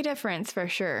 It can make a difference for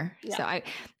sure. Yeah. So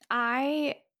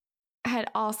I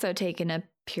had also taken a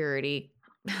purity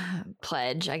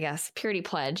pledge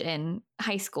in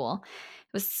high school.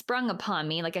 It was sprung upon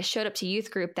me. Like I showed up to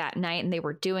youth group that night and they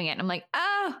were doing it. And I'm like,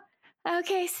 oh,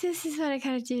 okay, so this is what I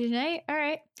kind of do tonight. All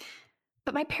right.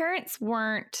 But my parents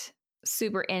weren't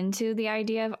super into the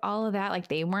idea of all of that. Like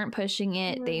they weren't pushing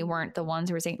it. They weren't the ones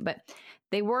who were saying, but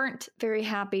they weren't very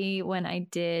happy when I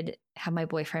did have my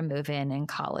boyfriend move in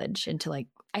college into like,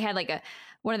 I had like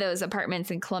one of those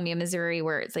apartments in Columbia, Missouri,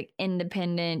 where it's like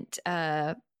independent,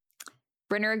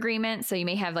 renter agreement. So you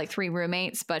may have like 3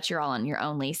 roommates, but you're all on your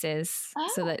own leases. Oh,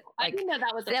 so that like, I didn't know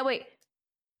that was that way.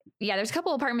 Yeah, there's a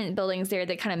couple apartment buildings there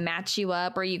that kind of match you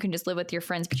up, or you can just live with your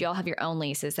friends, but you all have your own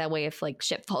leases. That way, if like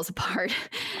shit falls apart,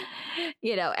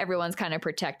 everyone's kind of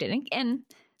protected. And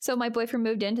so my boyfriend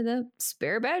moved into the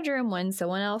spare bedroom when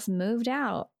someone else moved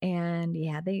out. And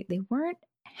yeah, they weren't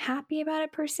happy about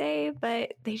it per se,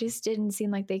 but they just didn't seem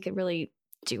like they could really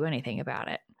do anything about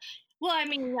it. Well, I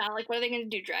mean, yeah, like what are they going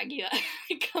to do? Drag you out,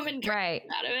 come and drag you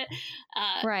out of it?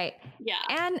 Right. Yeah.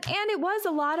 And it was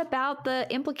a lot about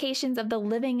the implications of the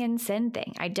living in sin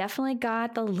thing. I definitely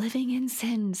got the living in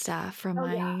sin stuff from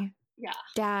my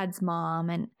dad's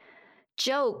mom, and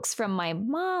jokes from my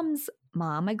mom's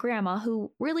mom, my grandma,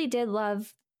 who really did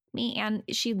love me, and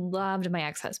she loved my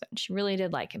ex-husband. She really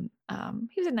did like him.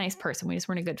 He was a nice person. We just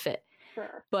weren't a good fit.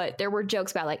 Sure. But there were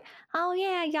jokes about like, oh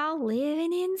yeah, y'all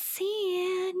living in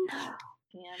sin.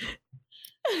 Man.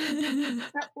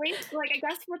 Like, I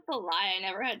guess with the lie, I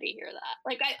never had to hear that.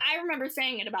 Like, I remember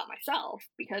saying it about myself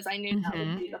because I knew that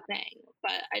would be the thing,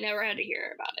 but I never had to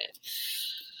hear about it.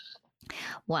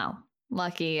 Wow,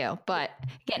 lucky you. But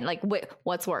again, like,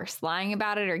 what's worse, lying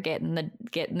about it or getting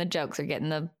the jokes or getting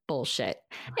the bullshit?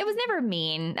 It was never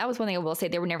mean. That was one thing I will say.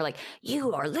 They were never like,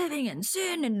 you are living in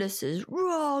sin and this is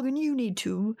wrong and you need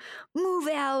to move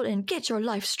out and get your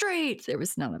life straight. There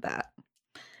was none of that.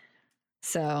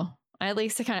 So at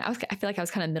least I feel like I was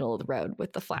kind of middle of the road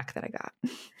with the flack that I got.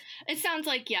 It sounds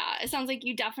like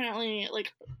you definitely,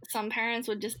 like, some parents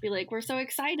would just be like, we're so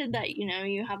excited that, you know,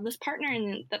 you have this partner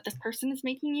and that this person is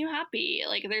making you happy.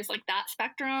 Like, there's like that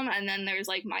spectrum. And then there's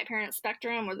like my parents'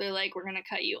 spectrum where they're like, we're going to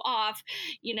cut you off.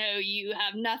 You know, you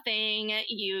have nothing.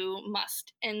 You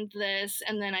must end this.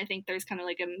 And then I think there's kind of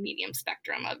like a medium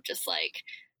spectrum of just like,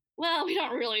 well, we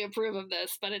don't really approve of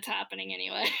this, but it's happening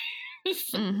anyway.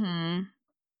 Mm-hmm.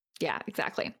 Yeah,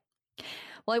 exactly.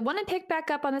 Well, I want to pick back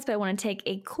up on this, but I want to take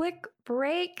a quick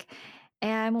break.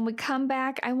 And when we come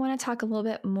back, I want to talk a little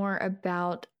bit more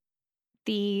about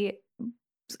some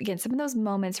of those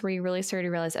moments where you really started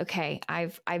to realize, okay,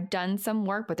 I've done some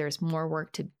work, but there's more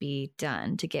work to be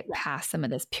done to get past some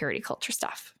of this purity culture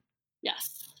stuff.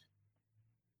 Yes.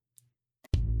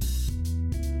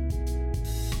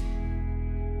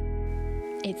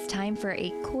 It's time for a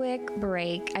quick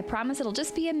break. I promise it'll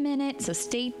just be a minute, so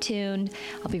stay tuned.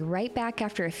 I'll be right back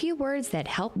after a few words that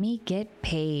help me get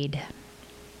paid.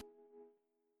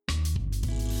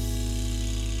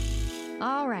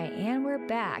 All right, and we're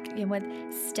back again with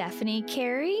Stephanie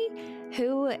Carey,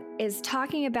 who is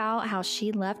talking about how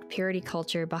she left purity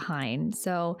culture behind.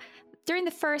 So during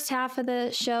the first half of the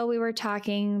show, we were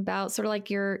talking about sort of like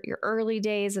your early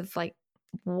days of like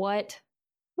what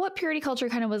purity culture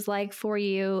kind of was like for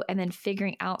you, and then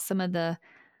figuring out some of the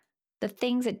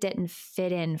things that didn't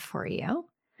fit in for you.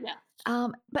 Yeah.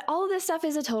 But all of this stuff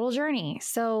is a total journey.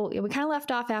 So we kind of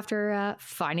left off after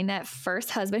finding that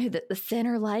first husband, who the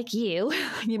sinner like you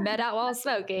met out while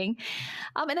smoking,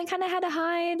 and then kind of had to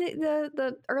hide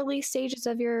the early stages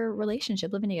of your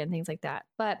relationship, living together and things like that.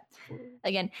 But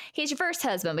again, he's your first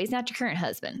husband, but he's not your current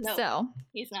husband. No, so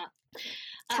he's not.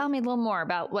 Tell me a little more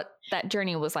about what that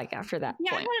journey was like after that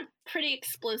point. I had a pretty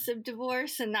explosive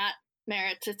divorce, and that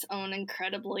merits its own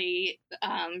incredibly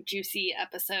juicy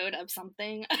episode of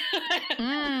something.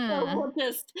 So we'll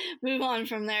just move on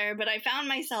from there. But I found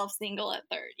myself single at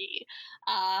 30,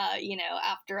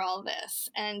 after all this.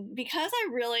 And because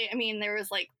there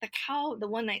was like the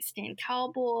one night stand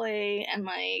cowboy, and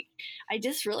like, I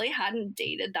just really hadn't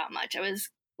dated that much. I was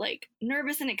like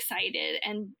nervous and excited,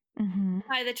 and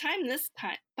by the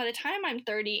time I'm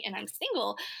 30 and I'm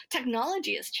single,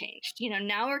 technology has changed. You know,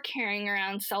 now we're carrying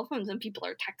around cell phones and people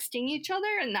are texting each other.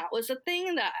 And that was a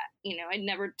thing that, I'd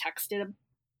never texted a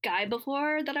guy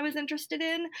before that I was interested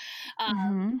in.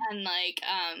 And like,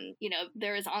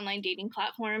 there was online dating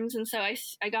platforms. And so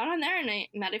I got on there and I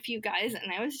met a few guys,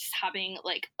 and I was just having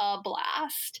like a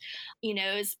blast.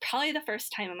 It was probably the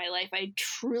first time in my life I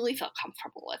truly felt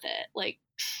comfortable with it, like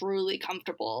truly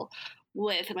comfortable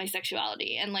with my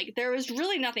sexuality. And like, there was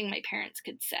really nothing my parents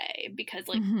could say, because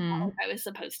like I was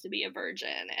supposed to be a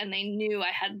virgin, and they knew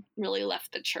I had really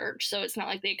left the church. So it's not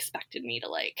like they expected me to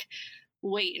like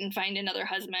wait and find another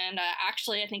husband.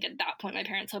 Actually, I think at that point, my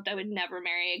parents hoped I would never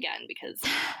marry again because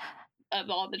of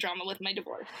all the drama with my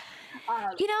divorce.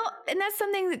 And that's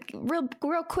something that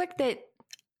real quick that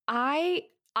I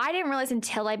didn't realize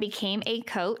until I became a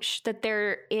coach, that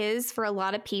there is, for a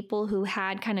lot of people who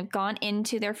had kind of gone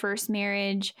into their first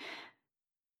marriage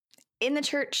in the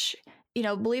church,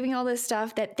 believing all this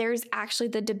stuff, that there's actually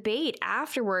the debate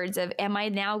afterwards of, am I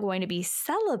now going to be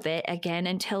celibate again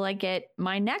until I get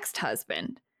my next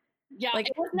husband? Yeah. Like,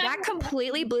 that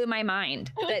completely blew my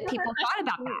mind that people thought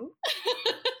about that.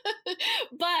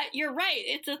 But you're right.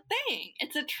 It's a thing.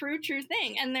 It's a true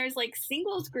thing. And there's like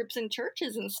singles groups in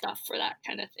churches and stuff for that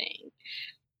kind of thing.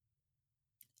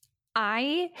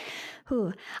 I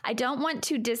don't want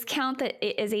to discount that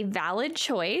it is a valid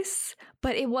choice,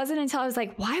 but it wasn't until I was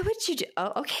like, why would you do?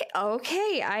 Oh,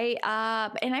 okay. I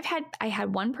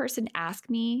had one person ask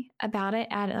me about it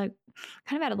at a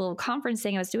little conference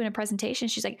thing. I was doing a presentation.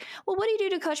 She's like, well, what do you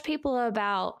do to coach people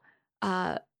about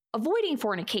avoiding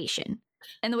fornication?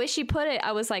 And the way she put it,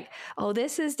 I was like, oh,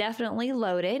 this is definitely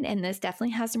loaded, and this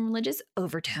definitely has some religious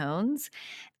overtones.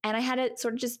 And I had to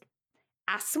sort of just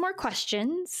ask some more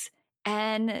questions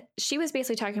And she was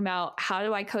basically talking about, how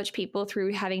do I coach people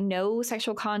through having no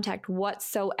sexual contact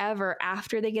whatsoever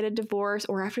after they get a divorce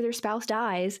or after their spouse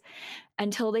dies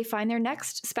until they find their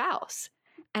next spouse.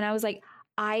 And I was like,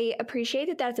 I appreciate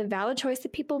that that's a valid choice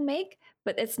that people make,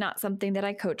 but it's not something that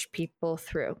I coach people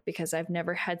through because I've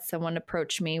never had someone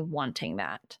approach me wanting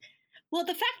that. Well,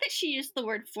 the fact that she used the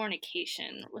word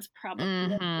fornication was probably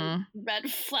a red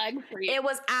flag for you. It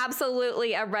was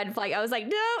absolutely a red flag. I was like,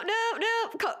 no.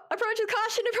 Approach with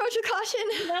caution, approach with caution.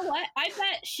 You know what? I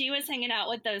bet she was hanging out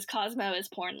with those Cosmo as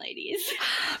porn ladies.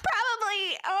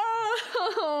 Probably.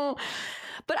 Oh.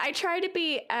 But I tried to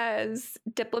be as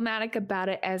diplomatic about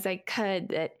it as I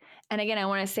could. And again, I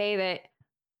want to say that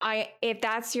if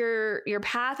that's your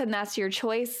path and that's your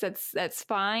choice, that's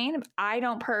fine. I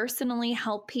don't personally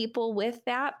help people with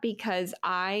that because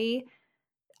I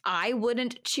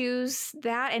wouldn't choose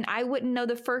that, and I wouldn't know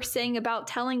the first thing about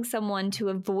telling someone to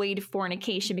avoid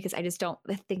fornication because I just don't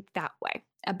think that way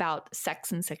about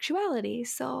sex and sexuality.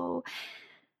 So,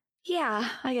 yeah,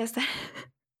 I guess that.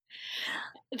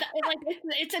 Like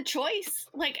it's a choice.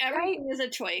 Like everything is a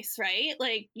choice, right?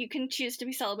 Like you can choose to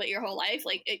be celibate your whole life.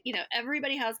 Like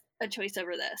everybody has a choice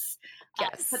over this.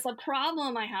 Yes. But the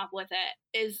problem I have with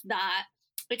it is that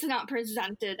it's not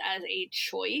presented as a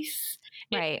choice.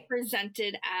 It's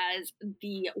presented as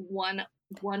the one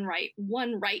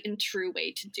right and true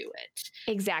way to do it.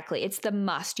 Exactly. It's the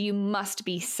must. You must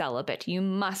be celibate. You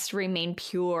must remain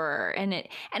pure. And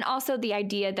also the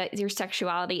idea that your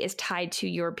sexuality is tied to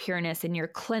your pureness and your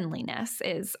cleanliness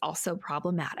is also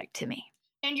problematic to me.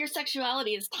 And your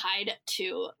sexuality is tied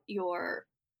to your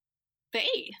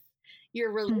faith,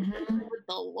 your relationship with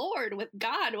the Lord, with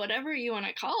God, whatever you want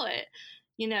to call it.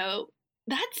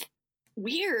 That's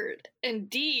weird and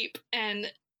deep, and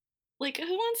like,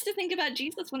 who wants to think about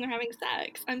Jesus when they're having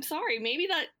sex? I'm sorry, maybe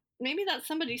that's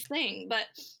somebody's thing, but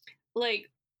like,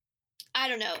 I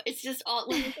don't know. It's just all,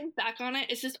 when you think back on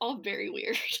it, it's just all very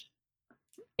weird.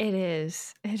 It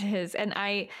is, and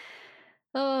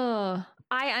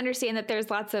I understand that there's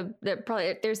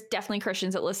there's definitely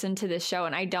Christians that listen to this show,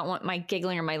 and I don't want my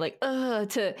giggling or my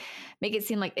to make it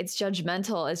seem like it's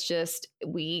judgmental. It's just,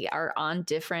 we are on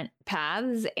different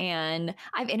paths, and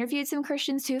I've interviewed some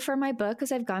Christians too for my book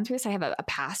because I've gone through this. I have a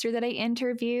pastor that I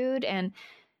interviewed, and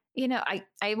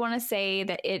I want to say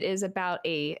that it is about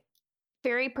a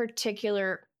very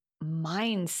particular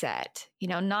mindset.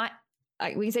 Not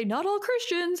we can say not all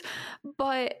Christians,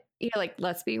 but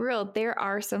let's be real. There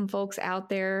are some folks out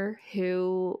there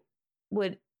who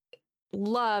would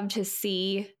love to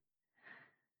see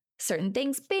certain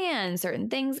things banned, certain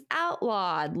things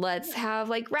outlawed. Let's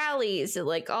have rallies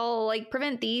to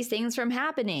prevent these things from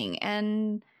happening.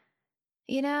 And,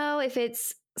 if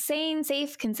it's sane,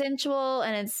 safe, consensual,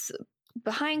 and it's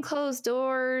behind closed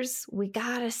doors, we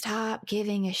gotta stop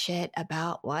giving a shit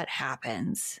about what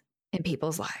happens in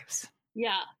people's lives.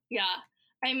 Yeah.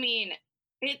 I mean,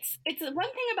 it's one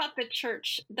thing about the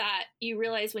church that you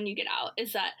realize when you get out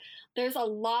is that there's a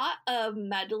lot of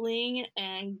meddling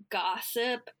and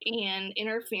gossip and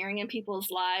interfering in people's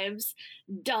lives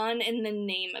done in the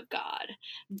name of God,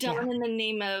 done in the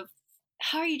name of,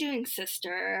 how are you doing,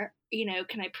 sister?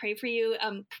 Can I pray for you?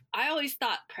 I always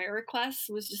thought prayer requests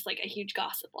was just a huge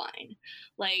gossip line.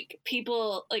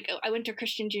 People, I went to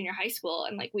Christian junior high school,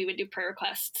 and we would do prayer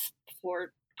requests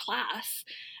for class,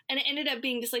 and it ended up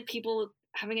being just people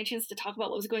having a chance to talk about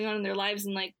what was going on in their lives,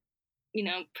 and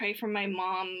pray for my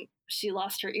mom, she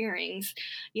lost her earrings.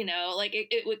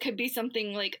 It could be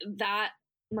something that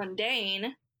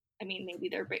mundane. I mean, maybe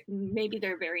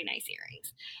they're very nice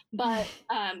earrings, but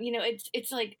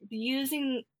it's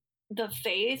using the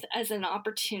faith as an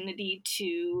opportunity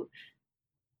to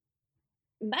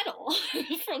meddle,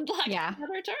 for lack of a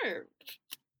better term.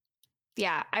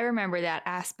 Yeah, I remember that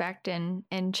aspect in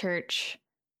church.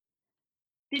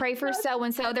 Pray for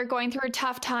so-and-so. They're going through a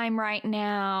tough time right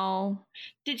now.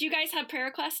 Did you guys have prayer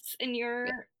requests in your...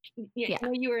 Yeah.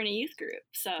 You were in a youth group,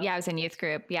 so... Yeah, I was in youth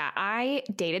group. Yeah, I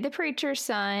dated the preacher's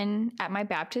son at my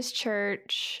Baptist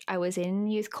church. I was in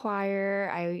youth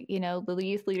choir. Little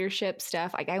youth leadership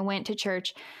stuff. I went to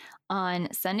church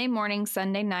on Sunday morning,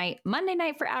 Sunday night, Monday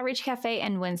night for Outreach Cafe,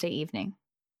 and Wednesday evening.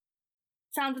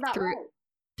 Sounds about right.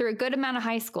 Through a good amount of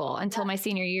high school until my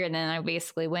senior year. And then I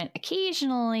basically went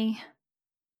occasionally.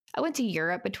 I went to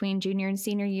Europe between junior and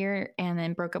senior year, and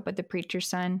then broke up with the preacher's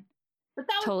son. But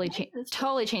that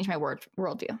totally changed my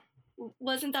worldview.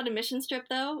 Wasn't that a mission trip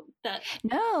though?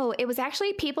 No, it was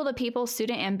actually people to people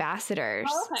student ambassadors.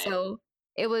 Oh, okay. So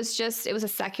it was a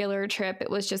secular trip. It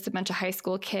was just a bunch of high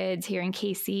school kids here in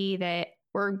KC that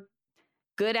were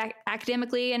good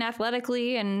academically and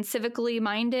athletically and civically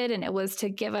minded. And it was to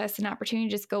give us an opportunity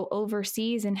to just go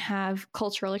overseas and have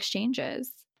cultural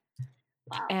exchanges.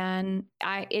 Wow. And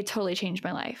it totally changed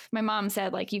my life. My mom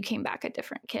said, like, you came back a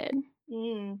different kid.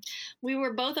 We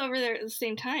were both over there at the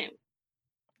same time.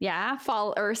 Yeah,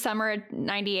 fall or summer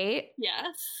 '98.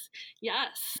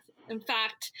 Yes. In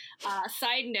fact,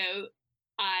 side note,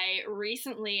 I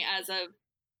recently, as of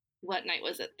what night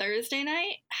was it? Thursday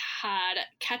night, had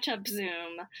catch-up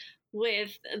Zoom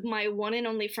with my one and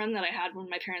only friend that I had when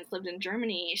my parents lived in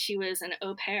Germany. She was an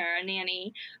au pair, a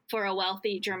nanny for a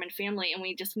wealthy German family, and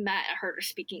we just met, heard her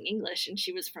speaking English, and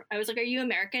she was from, I was like, are you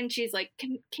American? She's like,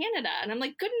 Canada. And I'm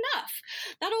like, good enough.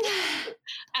 That'll work.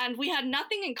 And we had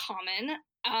nothing in common.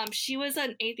 She was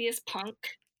an atheist punk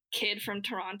kid from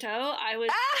Toronto.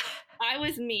 I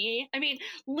was me. I mean,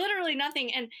 literally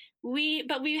nothing. And we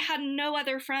had no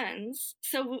other friends.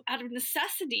 So out of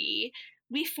necessity,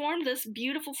 we formed this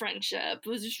beautiful friendship. It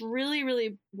was just really,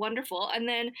 really wonderful. And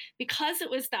then because it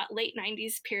was that late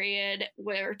 90s period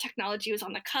where technology was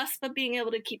on the cusp of being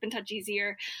able to keep in touch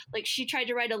easier, like she tried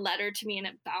to write a letter to me and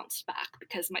it bounced back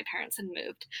because my parents had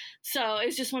moved. So it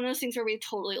was just one of those things where we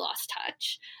totally lost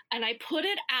touch. And I put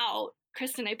it out,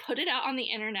 Kristen, I put it out on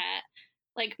the internet.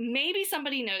 Like maybe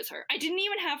somebody knows her. I didn't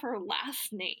even have her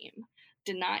last name.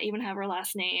 Did not even have her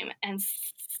last name. And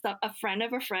a friend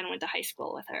of a friend went to high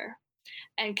school with her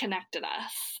and connected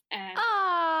us.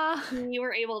 And we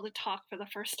were able to talk for the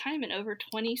first time in over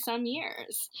 20 some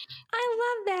years. I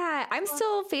love that. I'm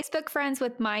still Facebook friends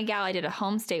with my gal I did a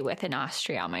homestay with in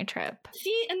Austria on my trip.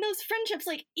 See, and those friendships,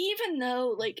 like, even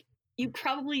though like you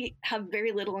probably have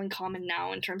very little in common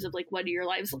now in terms of like what do your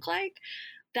lives look like,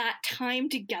 that time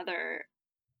together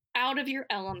out of your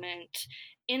element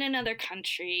in another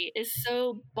country is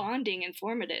so bonding and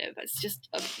formative. It's just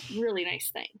a really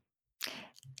nice thing.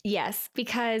 Yes,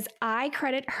 because I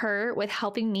credit her with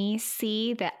helping me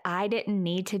see that I didn't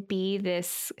need to be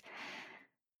this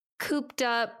cooped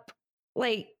up,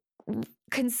 like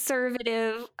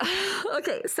conservative.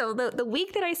 Okay, so the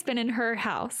week that I spent in her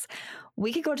house,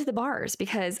 we could go to the bars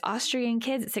because Austrian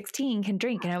kids at 16 can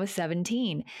drink and I was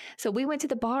 17. So we went to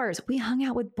the bars. We hung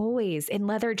out with boys in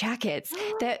leather jackets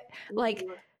that like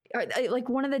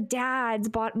one of the dads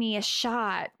bought me a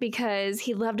shot because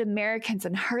he loved Americans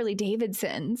and Harley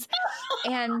Davidsons.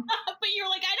 And but you're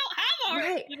like, I don't have a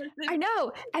Harley Davidson. I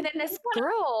know. And then this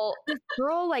girl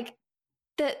like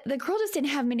the girl just didn't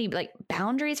have many like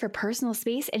boundaries for personal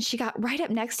space. And she got right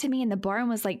up next to me in the bar and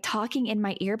was like talking in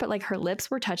my ear, but like her lips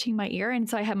were touching my ear. And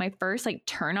so I had my first like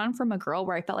turn on from a girl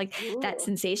where I felt like that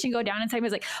sensation go down inside. I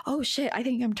was like, oh shit, I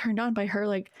think I'm turned on by her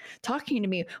like talking to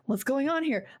me. What's going on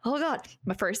here? Oh God.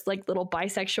 My first like little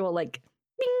bisexual like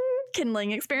bing,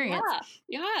 kindling experience.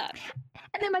 Yeah.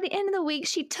 And then by the end of the week,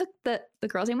 she took the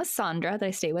girl's name was Sandra that I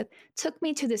stay with, took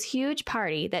me to this huge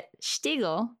party that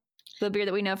Stiegl, the beer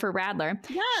that we know for Radler,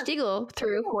 Stiegl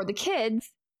threw for the kids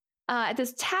at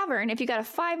this tavern. If you got a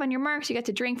 5 on your marks, you got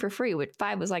to drink for free, which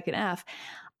 5 was like an F.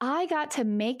 I got to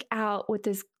make out with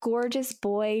this gorgeous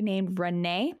boy named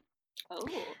Rene,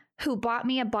 who bought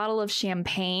me a bottle of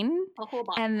champagne.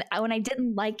 And when I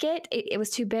didn't like it, it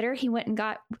was too bitter. He went and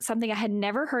got something I had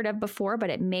never heard of before, but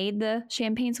it made the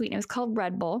champagne sweet. And it was called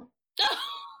Red Bull.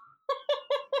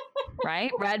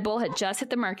 Right? Red Bull had just hit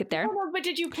the market there. Oh, but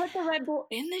did you put the Red Bull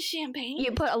in the champagne?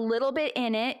 You put a little bit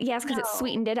in it. Yes, because it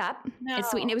sweetened it up. It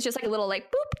sweetened. It was just like a little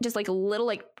like boop, just like a little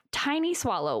like tiny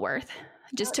swallow worth.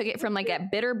 Just took it from like a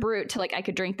bitter brute to like I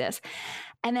could drink this.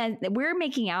 And then we're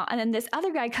making out. And then this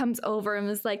other guy comes over and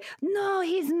was like, no,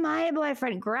 he's my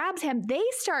boyfriend. Grabs him. They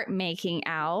start making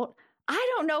out.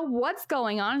 I don't know what's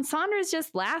going on. Sandra's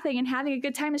just laughing and having a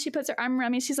good time as she puts her arm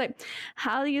around me. She's like,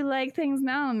 how do you like things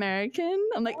now, American?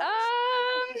 I'm like,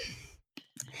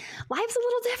 life's a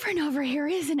little different over here,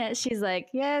 isn't it? She's like,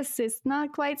 yes, it's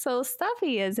not quite so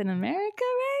stuffy as in America,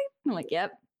 right? I'm like,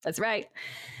 yep, that's right.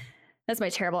 That's my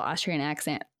terrible Austrian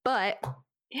accent. But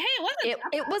hey,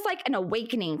 it was like an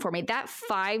awakening for me. That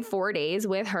 4 days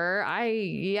with her,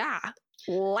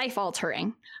 life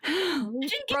altering.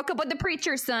 Broke up with the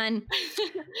preacher, son.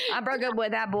 I broke up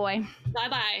with that boy.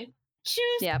 Bye-bye.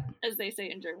 Tschüss, as they say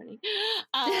in Germany.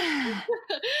 Hold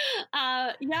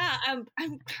on,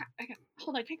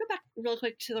 can I go back real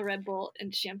quick to the Red Bull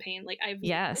and champagne? Like I've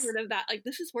heard of that. Like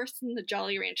this is worse than the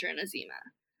Jolly Rancher and Azima.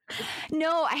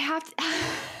 No, I have to.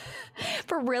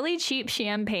 For really cheap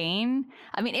champagne,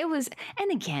 I mean, it was, and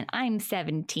again, I'm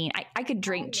 17. I could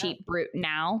drink cheap brute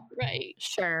now. Right.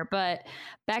 Sure. But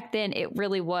back then it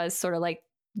really was sort of like,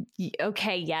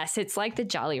 okay, yes, it's like the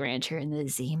Jolly Rancher and the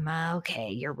Zima. Okay,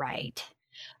 you're right.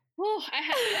 Oh,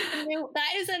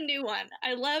 that is a new one.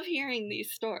 I love hearing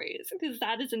these stories because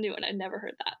that is a new one. I've never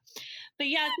heard that. But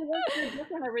yeah, so we're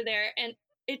different over there, and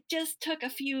it just took a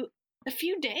few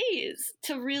days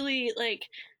to really like.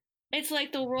 It's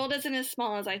like the world isn't as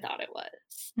small as I thought it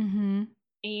was. Mm-hmm.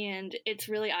 And it's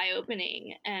really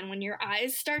eye-opening. And when your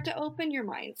eyes start to open, your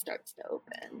mind starts to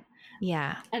open.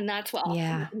 Yeah. And that's what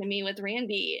happened to me with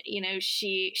Randy. You know,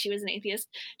 she was an atheist.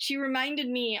 She reminded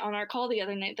me on our call the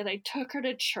other night that I took her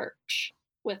to church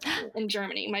with me in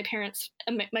Germany. My parents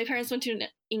went to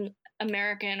an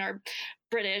American or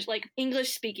British, like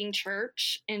English-speaking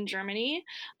church in Germany.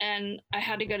 And I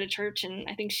had to go to church, and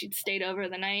I think she'd stayed over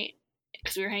the night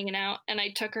because we were hanging out, and I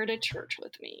took her to church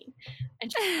with me.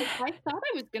 And she was like, I thought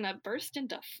I was going to burst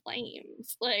into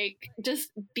flames, like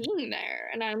just being there.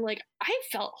 And I'm like, I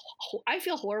feel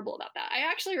horrible about that. I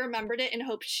actually remembered it and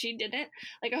hoped she didn't.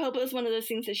 Like, I hope it was one of those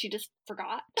things that she just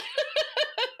forgot.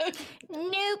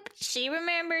 Nope, she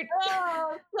remembered.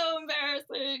 Oh, so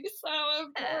embarrassing. So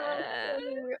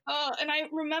embarrassing. And I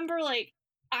remember, like,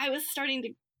 I was starting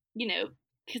to, you know,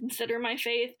 consider my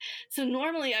faith. So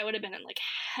normally I would have been in like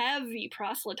heavy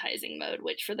proselytizing mode,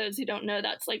 which for those who don't know,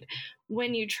 that's like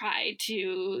when you try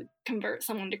to convert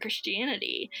someone to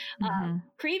Christianity,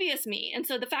 previous me. And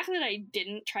so the fact that I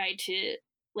didn't try to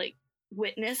like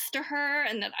witness to her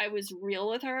and that I was real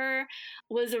with her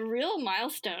was a real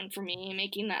milestone for me,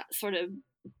 making that sort of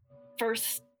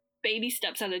first baby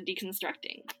steps out of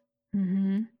deconstructing.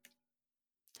 Mm-hmm.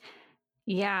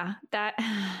 Yeah, that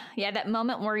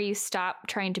moment where you stop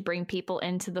trying to bring people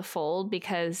into the fold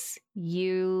because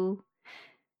I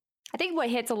think what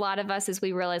hits a lot of us is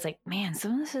we realize like, man,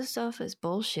 some of this stuff is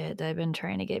bullshit that I've been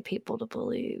trying to get people to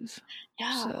believe.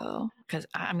 Yeah. So, because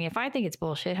I mean, if I think it's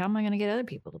bullshit, how am I going to get other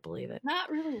people to believe it? Not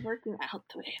really working out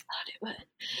the way I thought it would.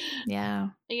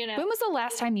 Yeah. You know, when was the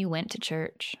last time you went to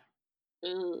church? I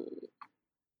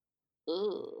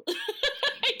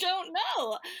don't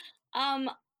know.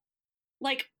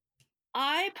 Like,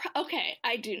 I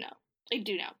do know.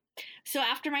 So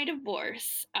after my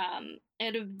divorce, I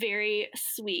had a very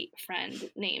sweet friend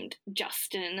named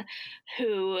Justin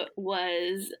who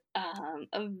was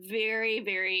a very,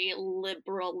 very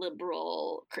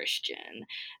liberal Christian.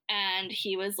 And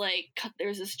he was like,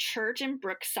 there's this church in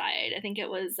Brookside. I think it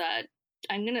was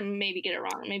I'm going to maybe get it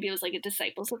wrong. Maybe it was like a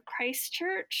Disciples of Christ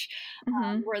church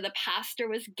where the pastor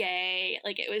was gay.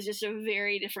 Like it was just a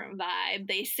very different vibe.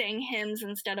 They sang hymns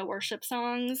instead of worship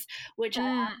songs, which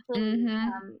I actually,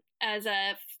 as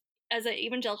an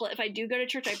evangelical, if I do go to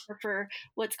church, I prefer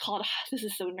what's called, this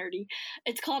is so nerdy,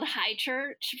 it's called high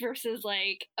church versus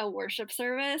like a worship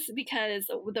service, because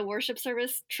the worship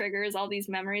service triggers all these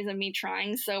memories of me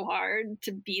trying so hard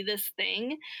to be this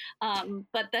thing.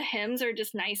 But the hymns are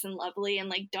just nice and lovely and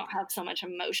like don't have so much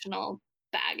emotional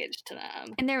baggage to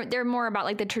them. And they're more about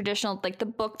like the traditional, like the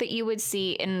book that you would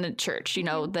see in the church, you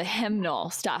know, the hymnal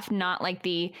stuff, not like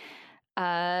the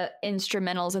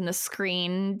instrumentals in the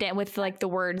screen with like the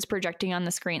words projecting on the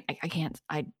screen.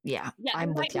 I'm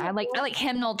with you. I like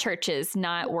hymnal churches,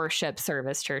 not worship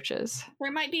service churches.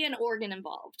 There might be an organ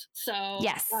involved. So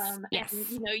yes. And,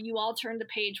 you know, you all turn to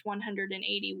page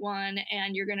 181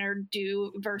 and you're going to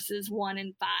do verses 1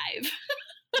 and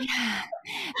 5.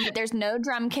 There's no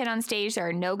drum kit on stage. There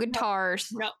are no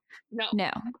guitars.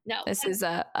 No. This is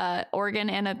a organ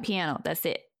and a piano. That's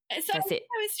it. So I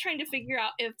was trying to figure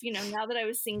out if, you know, now that I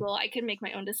was single, I could make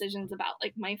my own decisions about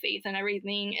like my faith and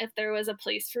everything. If there was a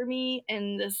place for me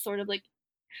in this sort of like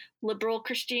liberal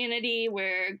Christianity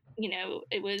where, you know,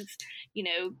 it was, you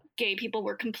know, gay people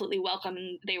were completely welcome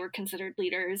and they were considered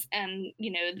leaders, and,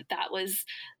 you know, that was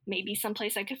maybe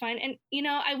someplace I could find. And, you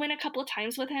know, I went a couple of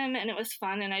times with him and it was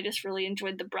fun, and I just really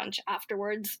enjoyed the brunch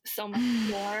afterwards so much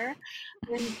more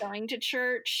than going to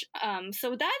church.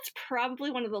 So that's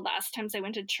probably one of the last times I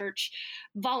went to church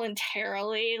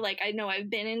voluntarily. Like, I know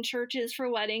I've been in churches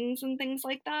for weddings and things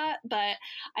like that, but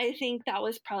I think that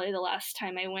was probably the last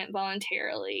time I went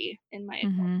voluntarily in my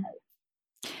adult life.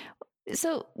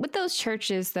 So with those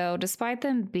churches, though, despite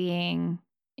them being,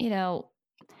 you know,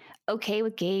 okay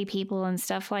with gay people and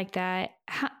stuff like that,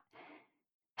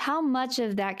 how much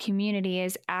of that community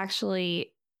is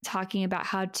actually talking about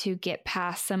how to get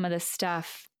past some of the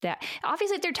stuff that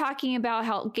obviously they're talking about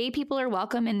how gay people are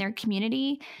welcome in their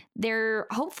community. They're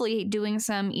hopefully doing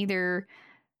some either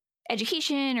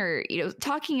education or, you know,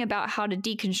 talking about how to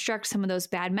deconstruct some of those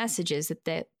bad messages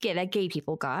that gay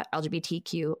people got,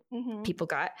 LGBTQ people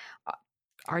got.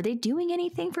 Are they doing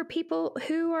anything for people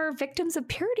who are victims of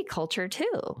purity culture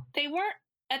too? They weren't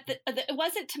it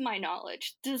wasn't to my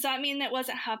knowledge. Does that mean that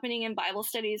wasn't happening in Bible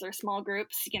studies or small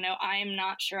groups? I'm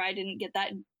not sure. I didn't get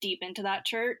that deep into that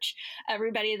church.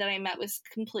 Everybody that I met was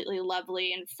completely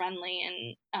lovely and friendly.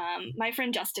 And my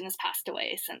friend Justin has passed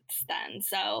away since then.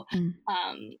 So,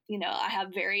 I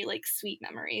have very like sweet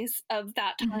memories of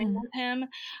that time with him.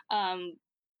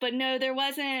 But no, there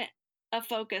wasn't a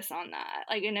focus on that.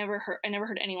 Like I never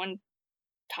heard anyone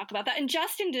talk about that. And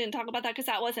Justin didn't talk about that because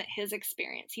that wasn't his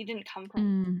experience. He didn't come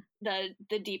from the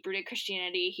deep-rooted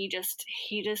Christianity. He just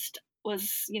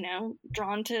was,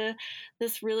 drawn to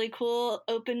this really cool,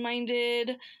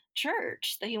 open-minded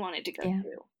church that he wanted to go to.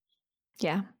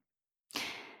 Yeah.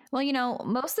 Well,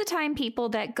 most of the time people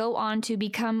that go on to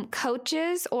become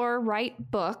coaches or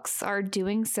write books are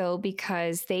doing so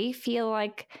because they feel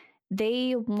like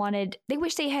they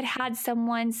wish they had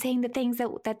someone saying the things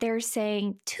that they're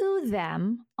saying to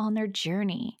them on their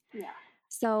journey. Yeah.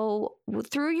 So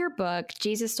through your book,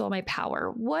 Jesus Stole My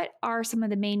Power, what are some of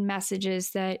the main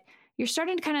messages that you're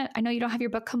starting to I know you don't have your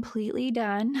book completely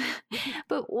done,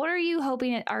 but what are you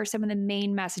hoping are some of the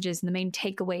main messages and the main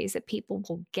takeaways that people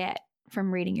will get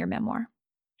from reading your memoir?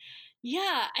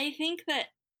 Yeah, I think the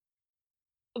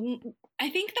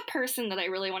person that I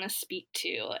really want to speak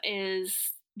to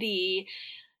is the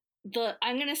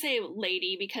I'm going to say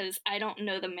lady because I don't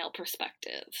know the male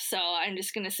perspective. So I'm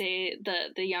just going to say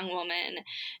the young woman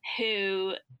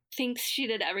who thinks she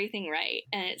did everything right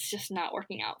and it's just not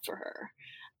working out for her.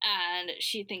 And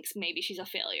she thinks maybe she's a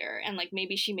failure and like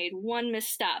maybe she made one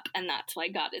misstep and that's why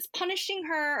God is punishing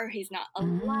her or he's not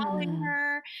allowing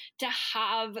her to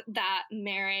have that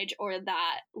marriage or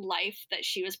that life that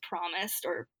she was promised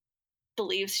or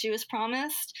believes she was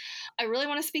promised. I really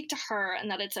want to speak to her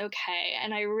and that it's okay.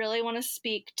 And I really want to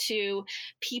speak to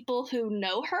people who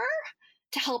know her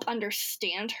to help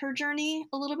understand her journey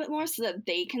a little bit more so that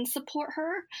they can support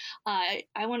her. I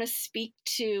want to speak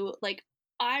to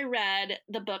I read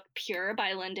the book Pure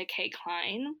by Linda K.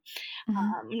 Klein.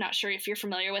 I'm not sure if you're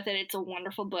familiar with it. It's a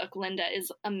wonderful book. Linda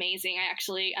is amazing. I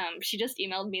actually, she just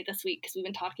emailed me this week because we've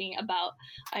been talking about,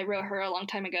 I wrote her a long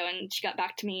time ago and she got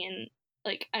back to me and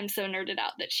I'm so nerded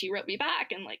out that she wrote me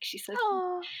back and she says,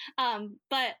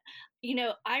 but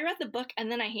I read the book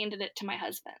and then I handed it to my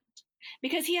husband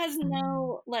because he has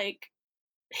no,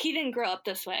 he didn't grow up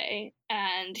this way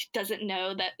and doesn't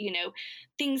know that,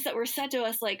 things that were said to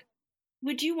us,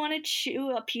 would you want to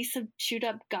chew a piece of chewed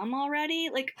up gum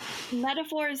already?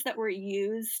 Metaphors that were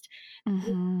used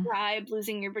to describe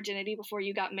losing your virginity before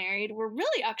you got married were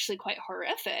really actually quite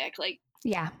horrific.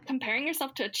 Comparing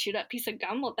yourself to a chewed up piece of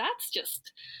gum, well, that's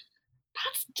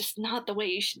just not the way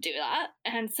you should do that.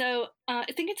 And so I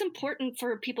think it's important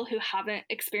for people who haven't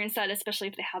experienced that, especially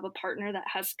if they have a partner that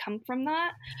has come from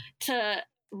that, to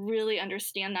really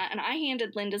understand that. And I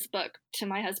handed Linda's book to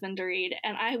my husband to read,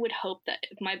 and I would hope that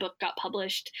if my book got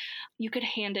published, you could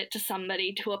hand it to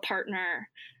somebody, to a partner,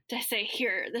 to say,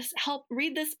 here,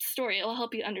 read this story. It'll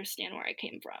help you understand where I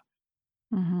came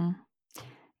from.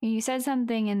 You said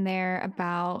something in there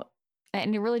about,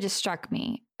 and it really just struck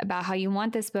me, about how you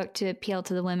want this book to appeal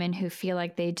to the women who feel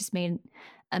like they just made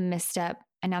a misstep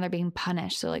and now they're being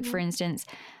punished. So for instance,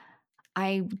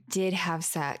 I did have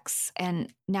sex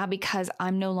and now because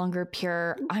I'm no longer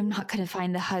pure, I'm not going to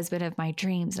find the husband of my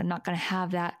dreams. I'm not going to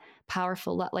have that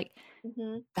powerful love.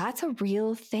 That's a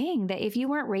real thing that if you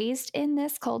weren't raised in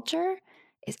this culture,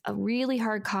 is a really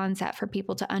hard concept for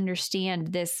people to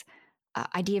understand, this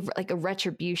idea of a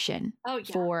retribution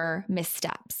for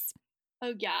missteps.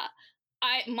 Oh yeah.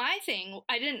 I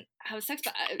didn't have sex,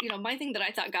 but my thing that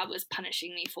I thought God was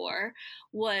punishing me for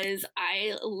was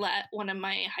I let one of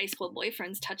my high school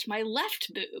boyfriends touch my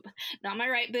left boob, not my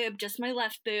right boob, just my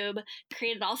left boob,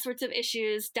 created all sorts of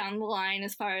issues down the line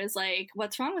as far as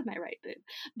what's wrong with my right boob.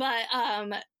 But,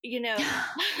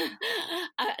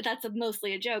 that's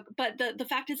mostly a joke. But the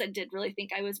fact is I did really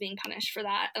think I was being punished for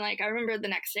that. And I remember the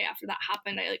next day after that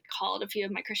happened, I called a few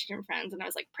of my Christian friends and I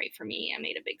was pray for me. I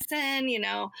made a big sin,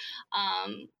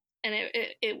 and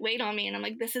it weighed on me. And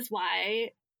I'm this is why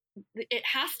it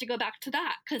has to go back to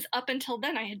that. Because up until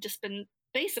then, I had just been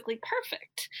basically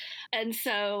perfect. And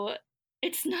so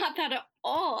it's not that at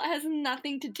all. It has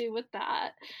nothing to do with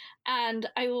that. And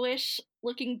I wish,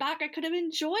 looking back, I could have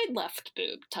enjoyed left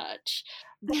boob touch.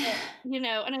 But, and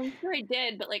I'm sure I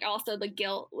did. But also the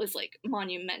guilt was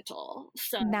monumental.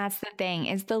 So that's the thing,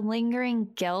 is the lingering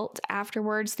guilt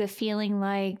afterwards, the feeling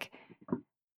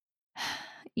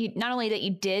you, not only that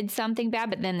you did something bad,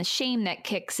 but then the shame that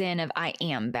kicks in of I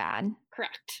am bad.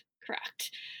 Correct.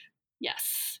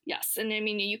 Yes. And I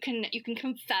mean, you can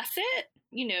confess it,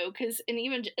 because, and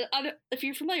even if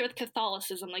you're familiar with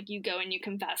Catholicism, you go and you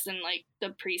confess and the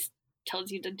priest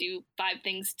tells you to do 5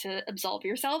 things to absolve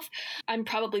yourself. I'm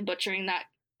probably butchering that,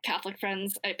 Catholic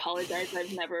friends. I apologize.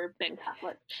 I've never been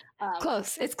Catholic.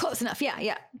 Close. It's close enough.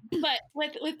 Yeah. But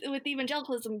with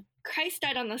evangelicalism, Christ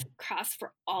died on the cross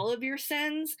for all of your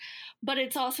sins, but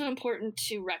it's also important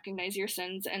to recognize your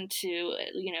sins and to,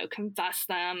 confess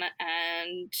them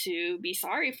and to be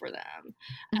sorry for them.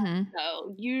 Mm-hmm.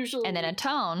 So usually, and then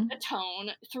atone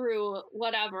through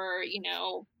whatever,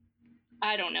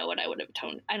 I don't know what I would have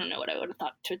atoned. I don't know what I would have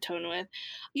thought to atone with.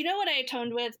 What I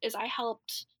atoned with is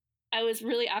I was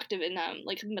really active in a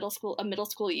middle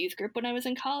school youth group when I was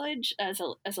in college as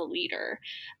a leader,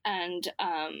 and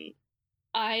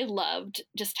I loved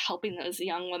just helping those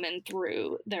young women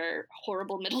through their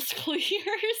horrible middle school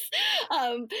years,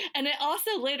 and it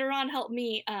also later on helped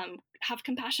me have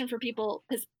compassion for people,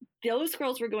 because those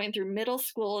girls were going through middle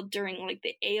school during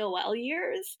the AOL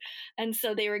years. And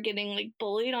so they were getting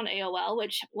bullied on AOL,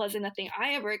 which wasn't a thing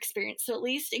I ever experienced. So at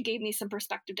least it gave me some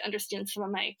perspective to understand some of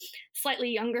my slightly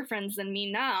younger friends than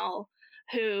me now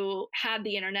who had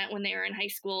the internet when they were in high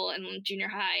school and junior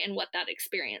high, and what that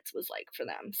experience was like for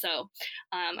them. So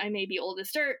I may be old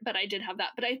as dirt, but I did have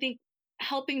that. But I think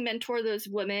helping mentor those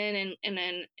women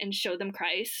and show them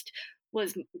Christ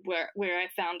was where I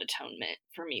found atonement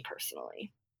for me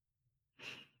personally.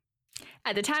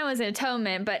 At the time it was an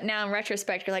atonement, but now in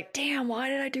retrospect, you're like, damn, why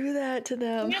did I do that to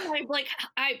them? Yeah,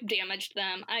 I damaged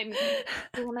them. I'm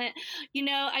damn it.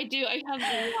 I do. I have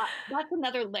that's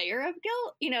another layer of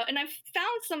guilt, and I've found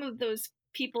some of those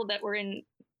people that were in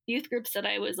youth groups that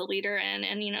I was a leader in,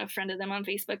 and, friended them on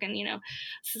Facebook, and,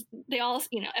 they all,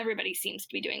 everybody seems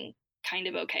to be doing kind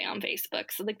of okay on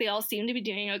Facebook. So they all seem to be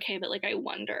doing okay, but I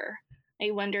wonder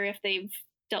if they've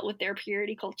dealt with their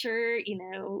purity culture.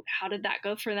 How did that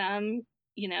go for them?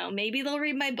 Maybe they'll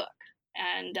read my book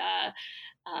and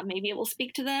maybe it will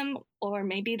speak to them, or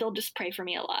maybe they'll just pray for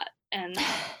me a lot. And,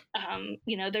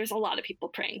 there's a lot of people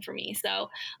praying for me, so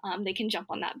they can jump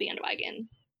on that bandwagon.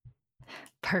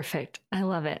 Perfect. I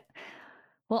love it.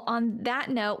 Well, on that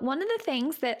note, one of the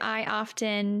things that I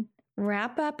often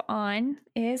wrap up on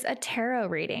is a tarot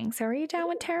reading. So are you down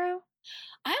with tarot?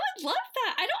 I would love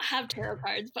that. I don't have tarot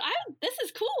cards, but this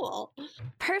is cool.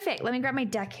 Perfect. Let me grab my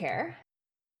deck here.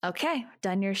 Okay,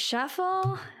 done your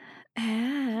shuffle.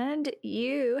 And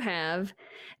you have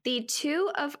the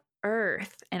 2 of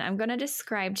Earth. And I'm going to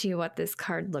describe to you what this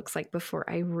card looks like before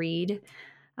I read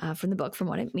from the book, from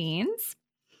what it means.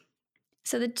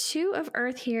 So the 2 of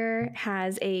Earth here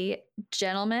has a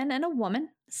gentleman and a woman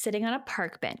sitting on a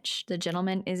park bench. The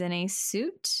gentleman is in a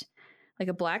suit, like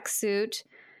a black suit,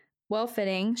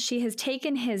 well-fitting. She has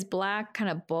taken his black kind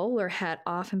of bowler hat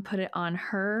off and put it on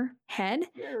her head.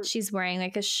 She's wearing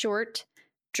a short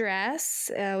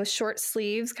dress with short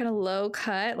sleeves, kind of low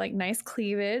cut, nice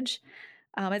cleavage.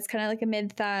 It's kind of like a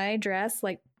mid-thigh dress,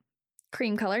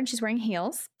 cream color, and she's wearing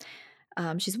heels.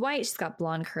 She's white. She's got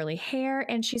blonde curly hair,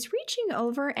 and she's reaching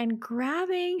over and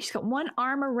grabbing. She's got one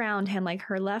arm around him,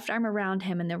 her left arm around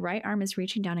him, and the right arm is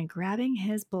reaching down and grabbing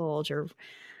his bulge or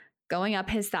going up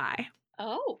his thigh.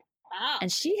 Oh. Wow.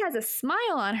 And she has a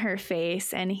smile on her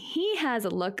face, and he has a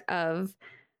look of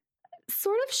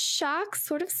sort of shock,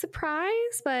 sort of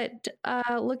surprise, but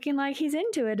looking like he's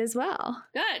into it as well.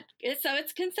 Good. So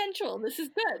it's consensual. This is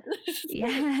good.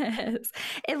 Yes.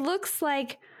 It looks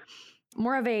like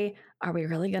more of a, are we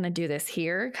really going to do this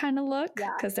here kind of look?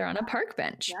 Because they're on a park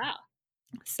bench. Yeah.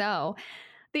 So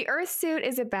the Earth suit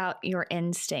is about your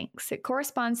instincts. It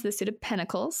corresponds to the suit of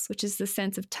Pentacles, which is the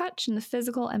sense of touch in the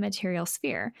physical and material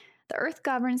sphere. The Earth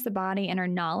governs the body and our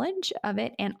knowledge of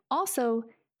it, and also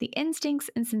the instincts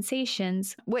and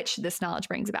sensations which this knowledge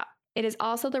brings about. It is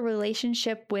also the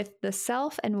relationship with the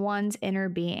self and one's inner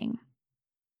being.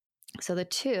 So the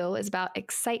 2 is about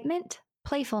excitement,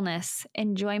 playfulness,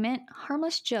 enjoyment,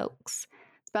 harmless jokes.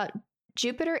 It's about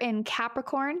Jupiter in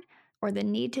Capricorn, or the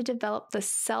need to develop the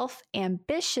self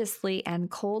ambitiously and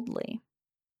coldly.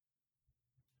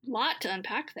 Lot to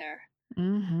unpack there.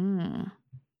 Mm-hmm.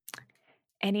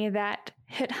 Any of that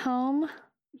hit home?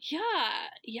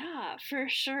 Yeah, for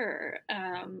sure.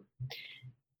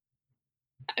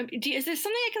 Is there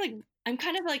something I can I'm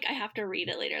kind of I have to read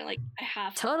it later. I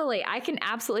have to. Totally. I can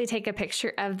absolutely take a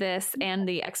picture of this and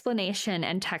the explanation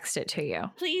and text it to you.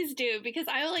 Please do, because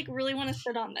I really want to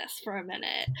sit on this for a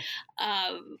minute.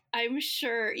 I'm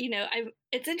sure,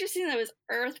 it's interesting that it was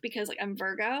Earth because I'm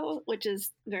Virgo, which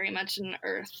is very much an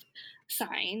Earth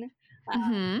sign.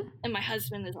 And my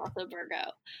husband is also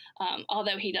Virgo,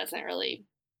 although he doesn't really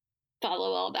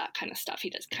follow all that kind of stuff. He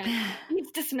does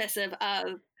he's dismissive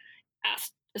of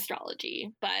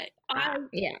astrology, but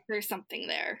there's something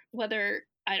there, whether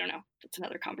I don't know. That's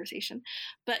another conversation.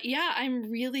 But yeah, I'm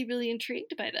really, really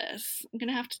intrigued by this. I'm going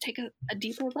to have to take a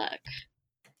deeper look.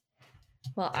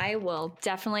 Well, I will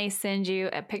definitely send you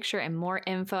a picture and more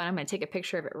info. And I'm going to take a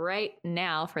picture of it right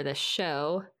now for the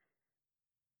show.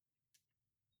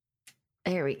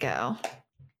 There we go.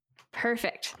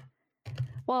 Perfect.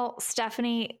 Well,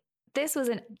 Stephanie, this was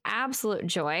an absolute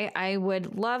joy. I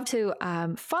would love to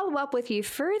follow up with you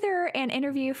further and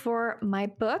interview for my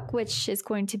book, which is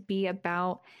going to be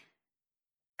about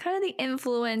kind of the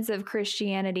influence of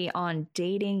Christianity on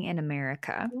dating in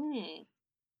America.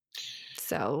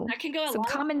 So that can go a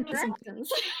lot of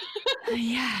directions.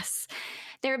 Yes.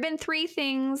 There have been 3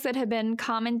 things that have been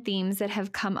common themes that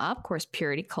have come up. Of course,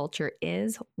 purity culture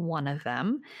is one of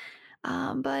them.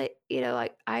 But,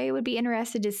 I would be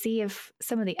interested to see if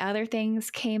some of the other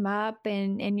things came up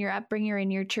in your upbringing or in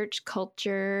your church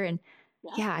culture. And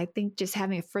yeah, I think just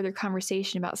having a further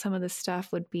conversation about some of this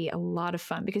stuff would be a lot of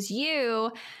fun because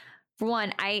you, for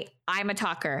one, I'm a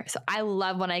talker. So I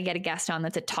love when I get a guest on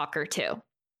that's a talker too.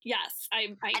 Yes,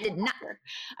 I did not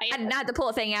have to pull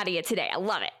a thing out of you today. I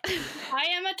love it. I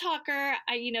am a talker.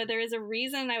 There is a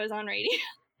reason I was on radio.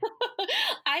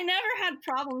 I never had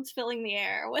problems filling the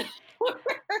air with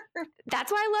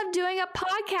That's why I love doing a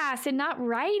podcast and not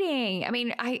writing. I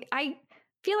mean, I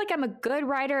feel like I'm a good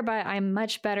writer, but I'm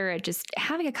much better at just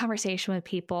having a conversation with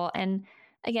people. And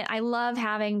again, I love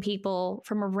having people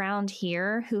from around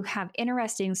here who have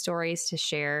interesting stories to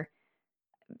share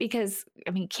because,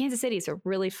 Kansas City is a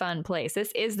really fun place.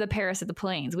 This is the Paris of the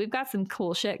Plains. We've got some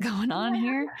cool shit going on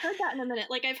here. I haven't heard that in a minute.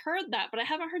 Like, I've heard that, but I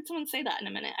haven't heard someone say that in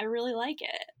a minute. I really like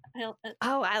it.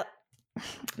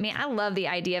 I love the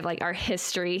idea of like our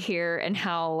history here and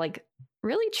how like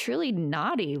really truly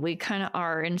naughty we kind of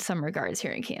are in some regards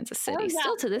here in Kansas City,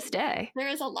 still to this day. There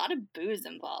is a lot of booze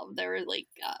involved. There were like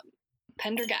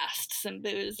Pendergasts and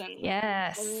booze, and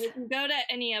yes, and you can go to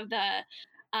any of the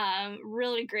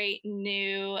really great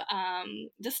new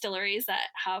distilleries that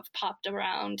have popped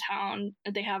around town.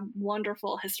 They have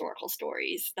wonderful historical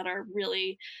stories that are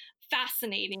really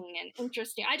fascinating and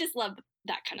interesting. I just love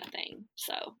that kind of thing.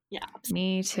 So yeah.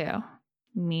 Me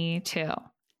too.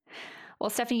 Well,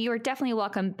 Stephanie, you are definitely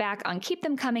welcome back on Keep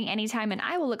Them Coming anytime, and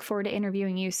I will look forward to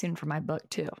interviewing you soon for my book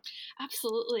too.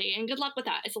 Absolutely, and good luck with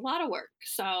that. It's a lot of work,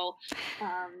 so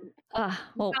got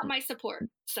my support.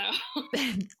 So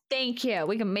thank you.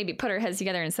 We can maybe put our heads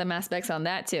together in some aspects on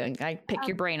that too, and I pick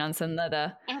your brain on some of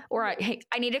the. Or I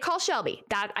need to call Shelby.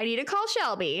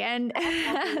 And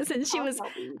since she was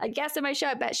a guest on my show,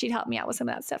 I bet she'd help me out with some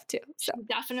of that stuff too. So she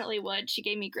definitely would. She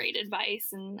gave me great advice,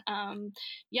 and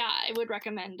I would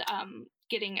recommend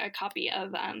getting a copy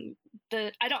of I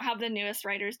don't have the newest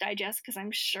Writer's Digest because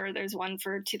I'm sure there's one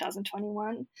for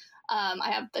 2021.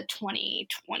 I have the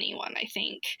 2021, I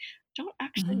think. Don't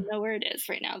actually know where it is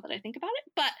right now that I think about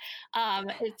it, but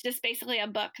it's just basically a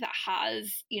book that has,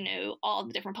 all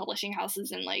the different publishing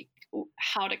houses and like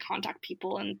how to contact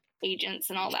people and agents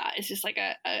and all that. It's just like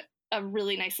a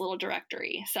really nice little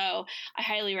directory. So I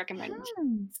highly recommend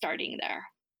starting there.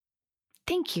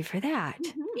 Thank you for that.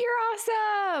 You're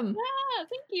awesome. Yeah,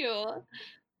 thank you. All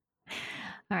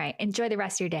right. Enjoy the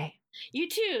rest of your day. You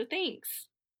too. Thanks.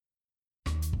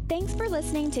 Thanks for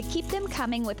listening to Keep Them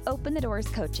Coming with Open the Doors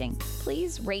Coaching.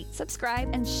 Please rate, subscribe,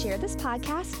 and share this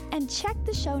podcast, and check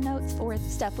the show notes for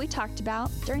stuff we talked about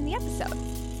during the episode.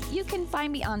 You can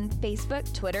find me on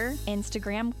Facebook, Twitter,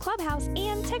 Instagram, Clubhouse,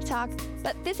 and TikTok,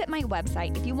 but visit my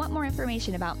website if you want more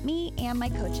information about me and my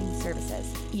coaching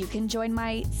services. You can join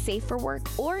my Safe for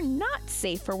Work or Not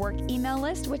Safe for Work email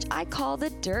list, which I call the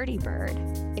Dirty Bird.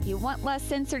 If you want less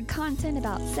censored content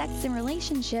about sex and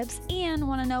relationships and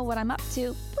want to know what I'm up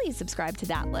to, please subscribe to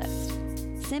that list.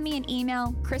 Send me an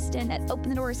email, Kristen at Open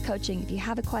the Doors Coaching, if you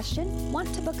have a question,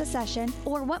 want to book a session,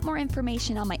 or want more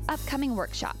information on my upcoming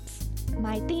workshops.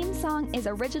 My theme song is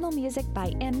original music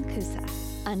by M. Kusa.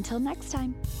 Until next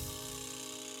time.